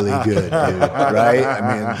really good, dude. Right?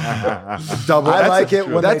 I mean, I like it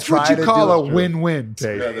when that's they try what you to call do a win-win,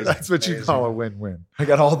 Tate. That's what you call a win-win. I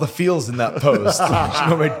got all the feels in that post.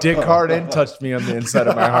 My dick hard and touched me on the inside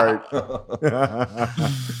of my heart.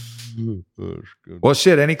 Well,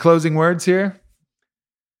 shit. Any closing words here?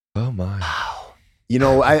 Oh my!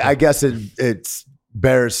 I guess it's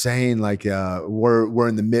bears saying like we're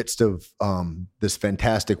in the midst of this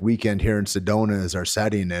fantastic weekend here in Sedona as our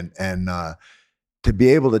setting, and to be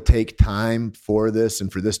able to take time for this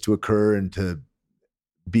and for this to occur and to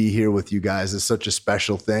be here with you guys is such a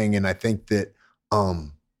special thing. And I think that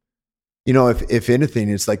if anything,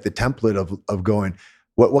 it's like the template of going,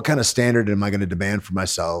 what kind of standard am I going to demand for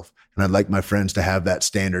myself? And I'd like my friends to have that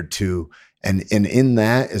standard too. And in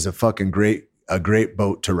that is a great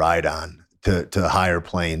boat to ride on. To higher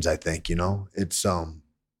planes, I think, it's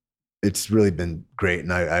really been great.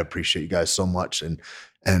 And I appreciate you guys so much.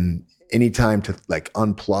 And anytime to like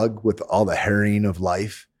unplug with all the harrying of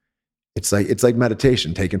life, it's like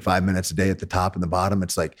meditation, taking 5 minutes a day at the top and the bottom.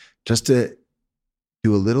 It's like just to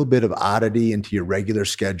do a little bit of oddity into your regular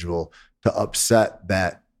schedule to upset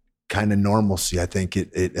that kind of normalcy. I think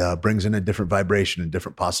it brings in a different vibration and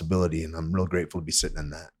different possibility. And I'm real grateful to be sitting in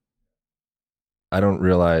that. I don't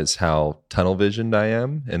realize how tunnel visioned I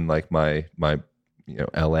am in like my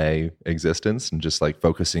LA existence and just like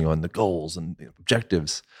focusing on the goals and the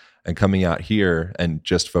objectives and coming out here and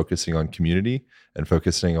just focusing on community and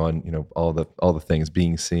focusing on, all the things,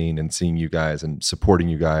 being seen and seeing you guys and supporting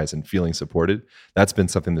you guys and feeling supported. That's been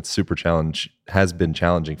something that's has been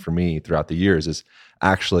challenging for me throughout the years, is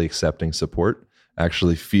actually accepting support,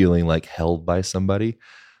 actually feeling like held by somebody.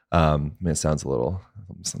 It sounds a little,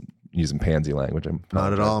 using pansy language. I'm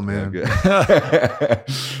not at all, man.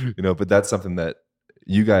 But that's something that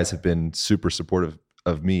you guys have been super supportive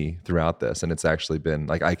of me throughout this. And it's actually been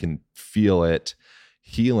like, I can feel it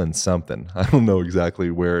healing something. I don't know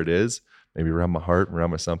exactly where it is, maybe around my heart,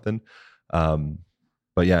 around my something.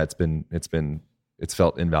 But yeah, it's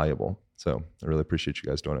felt invaluable. So I really appreciate you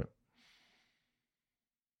guys doing it.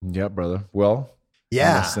 Yeah, brother. Well,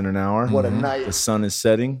 Yeah. less than an hour. What a night. The sun is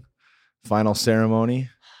setting. Final ceremony.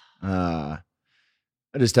 I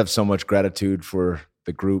just have so much gratitude for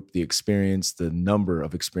the group, the experience, the number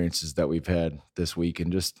of experiences that we've had this week,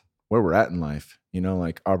 and just where we're at in life. You know,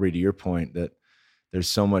 like Aubrey, to your point, that there's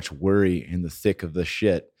so much worry in the thick of the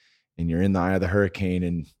shit, and you're in the eye of the hurricane,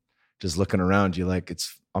 and just looking around you like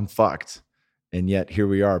I'm fucked. And yet here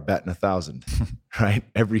we are batting 1,000, right?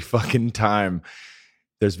 Every fucking time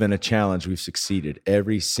there's been a challenge, we've succeeded.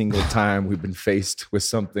 Every single time we've been faced with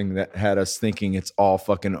something that had us thinking it's all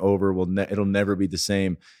fucking over, it'll never be the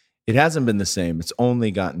same. It hasn't been the same. It's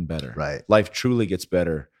only gotten better. Right. Life truly gets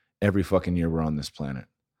better every fucking year we're on this planet.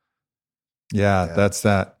 Yeah, Yeah. that's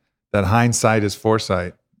that hindsight is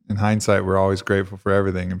foresight. In hindsight, we're always grateful for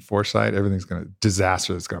everything. In foresight, everything's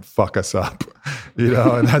disaster that's going to fuck us up. You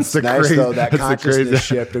know, and that's the Nice crazy, though, that that's the consciousness crazy.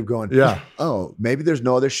 shift of going, Yeah. oh, maybe there's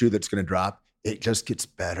no other shoe that's going to drop. It just gets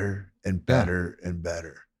better and better and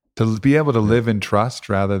better. To be able to live in trust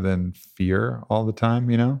rather than fear all the time,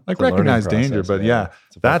 you know, like It's a learning recognize danger, process, but man. yeah,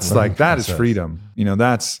 It's a that's fucking like, learning that is process. freedom. You know,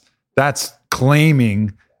 that's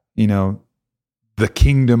claiming, you know, the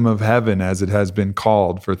kingdom of heaven as it has been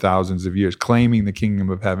called for thousands of years. Claiming the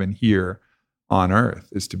kingdom of heaven here on earth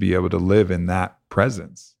is to be able to live in that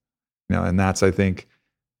presence, you know, and that's, I think,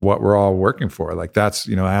 what we're all working for. Like that's,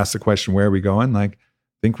 you know, I asked the question, where are we going? Like,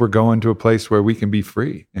 I think we're going to a place where we can be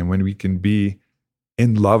free and when we can be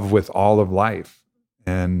in love with all of life.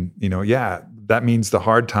 And, you know, yeah, that means the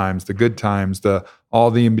hard times, the good times,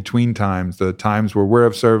 all the in-between times, the times where we're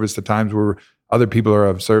of service, the times where other people are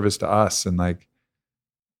of service to us. And like,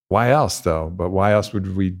 why else though? But why else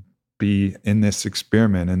would we be in this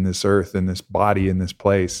experiment, in this earth, in this body, in this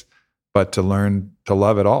place, but to learn to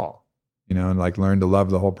love it all, you know, and like learn to love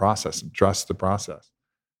the whole process and trust the process.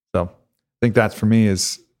 So I think that for me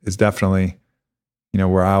is definitely, you know,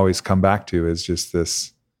 where I always come back to is just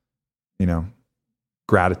this, you know,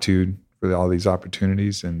 gratitude for all these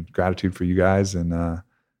opportunities and gratitude for you guys. And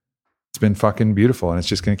it's been fucking beautiful and it's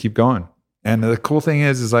just going to keep going. And the cool thing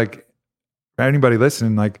is like, for anybody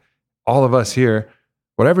listening, like all of us here,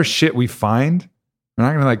 whatever shit we find, we're not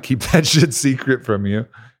going to like keep that shit secret from you,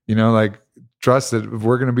 you know, like trust that if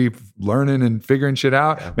we're going to be learning and figuring shit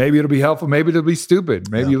out, maybe it'll be helpful. Maybe it'll be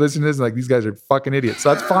stupid. Maybe you listen to this and like, these guys are fucking idiots.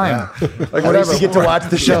 So that's fine. Like At least you get to watch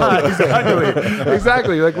the show. Yeah, exactly.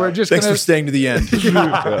 Exactly. Like we're just Thanks gonna, for staying to the end.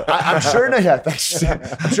 I'm sure not. Yeah, thanks.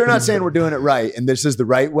 I'm sure not saying we're doing it right and this is the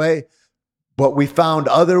right way, but we found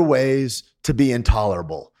other ways to be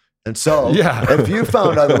intolerable. And so, Yeah. if you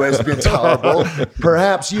found other ways to be intolerable,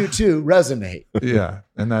 perhaps you too resonate. yeah.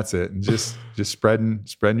 And that's it. And just spreading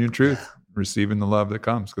your truth, receiving the love that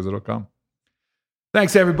comes because it'll come.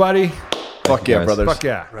 Thanks everybody. Fuck you, yeah, guys. brothers. Fuck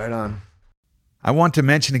yeah. Right on. I want to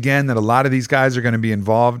mention again that a lot of these guys are going to be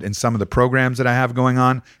involved in some of the programs that I have going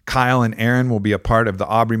on. Kyle and Aaron will be a part of the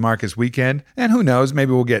Aubrey Marcus weekend. And who knows,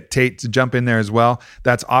 maybe we'll get Tate to jump in there as well.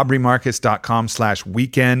 That's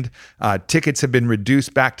aubreymarcus.com/weekend. Tickets have been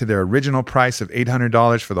reduced back to their original price of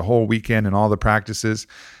 $800 for the whole weekend and all the practices.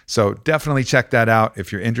 So definitely check that out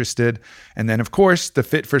if you're interested. And then, of course, the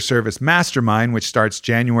Fit for Service Mastermind, which starts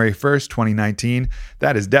January 1st, 2019.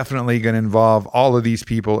 That is definitely going to involve all of these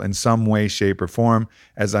people in some way, shape, or form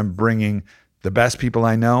as I'm bringing the best people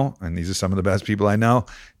I know, and these are some of the best people I know,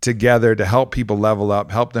 together to help people level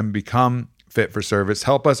up, help them become fit for service,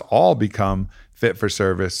 help us all become fit for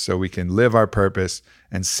service so we can live our purpose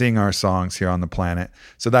and sing our songs here on the planet.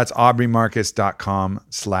 So that's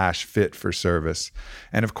aubreymarcus.com/fit for service.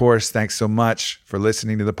 And of course, thanks so much for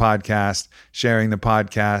listening to the podcast, sharing the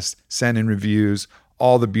podcast, sending reviews,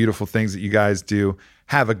 all the beautiful things that you guys do.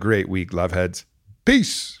 Have a great week, Loveheads.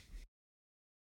 Peace.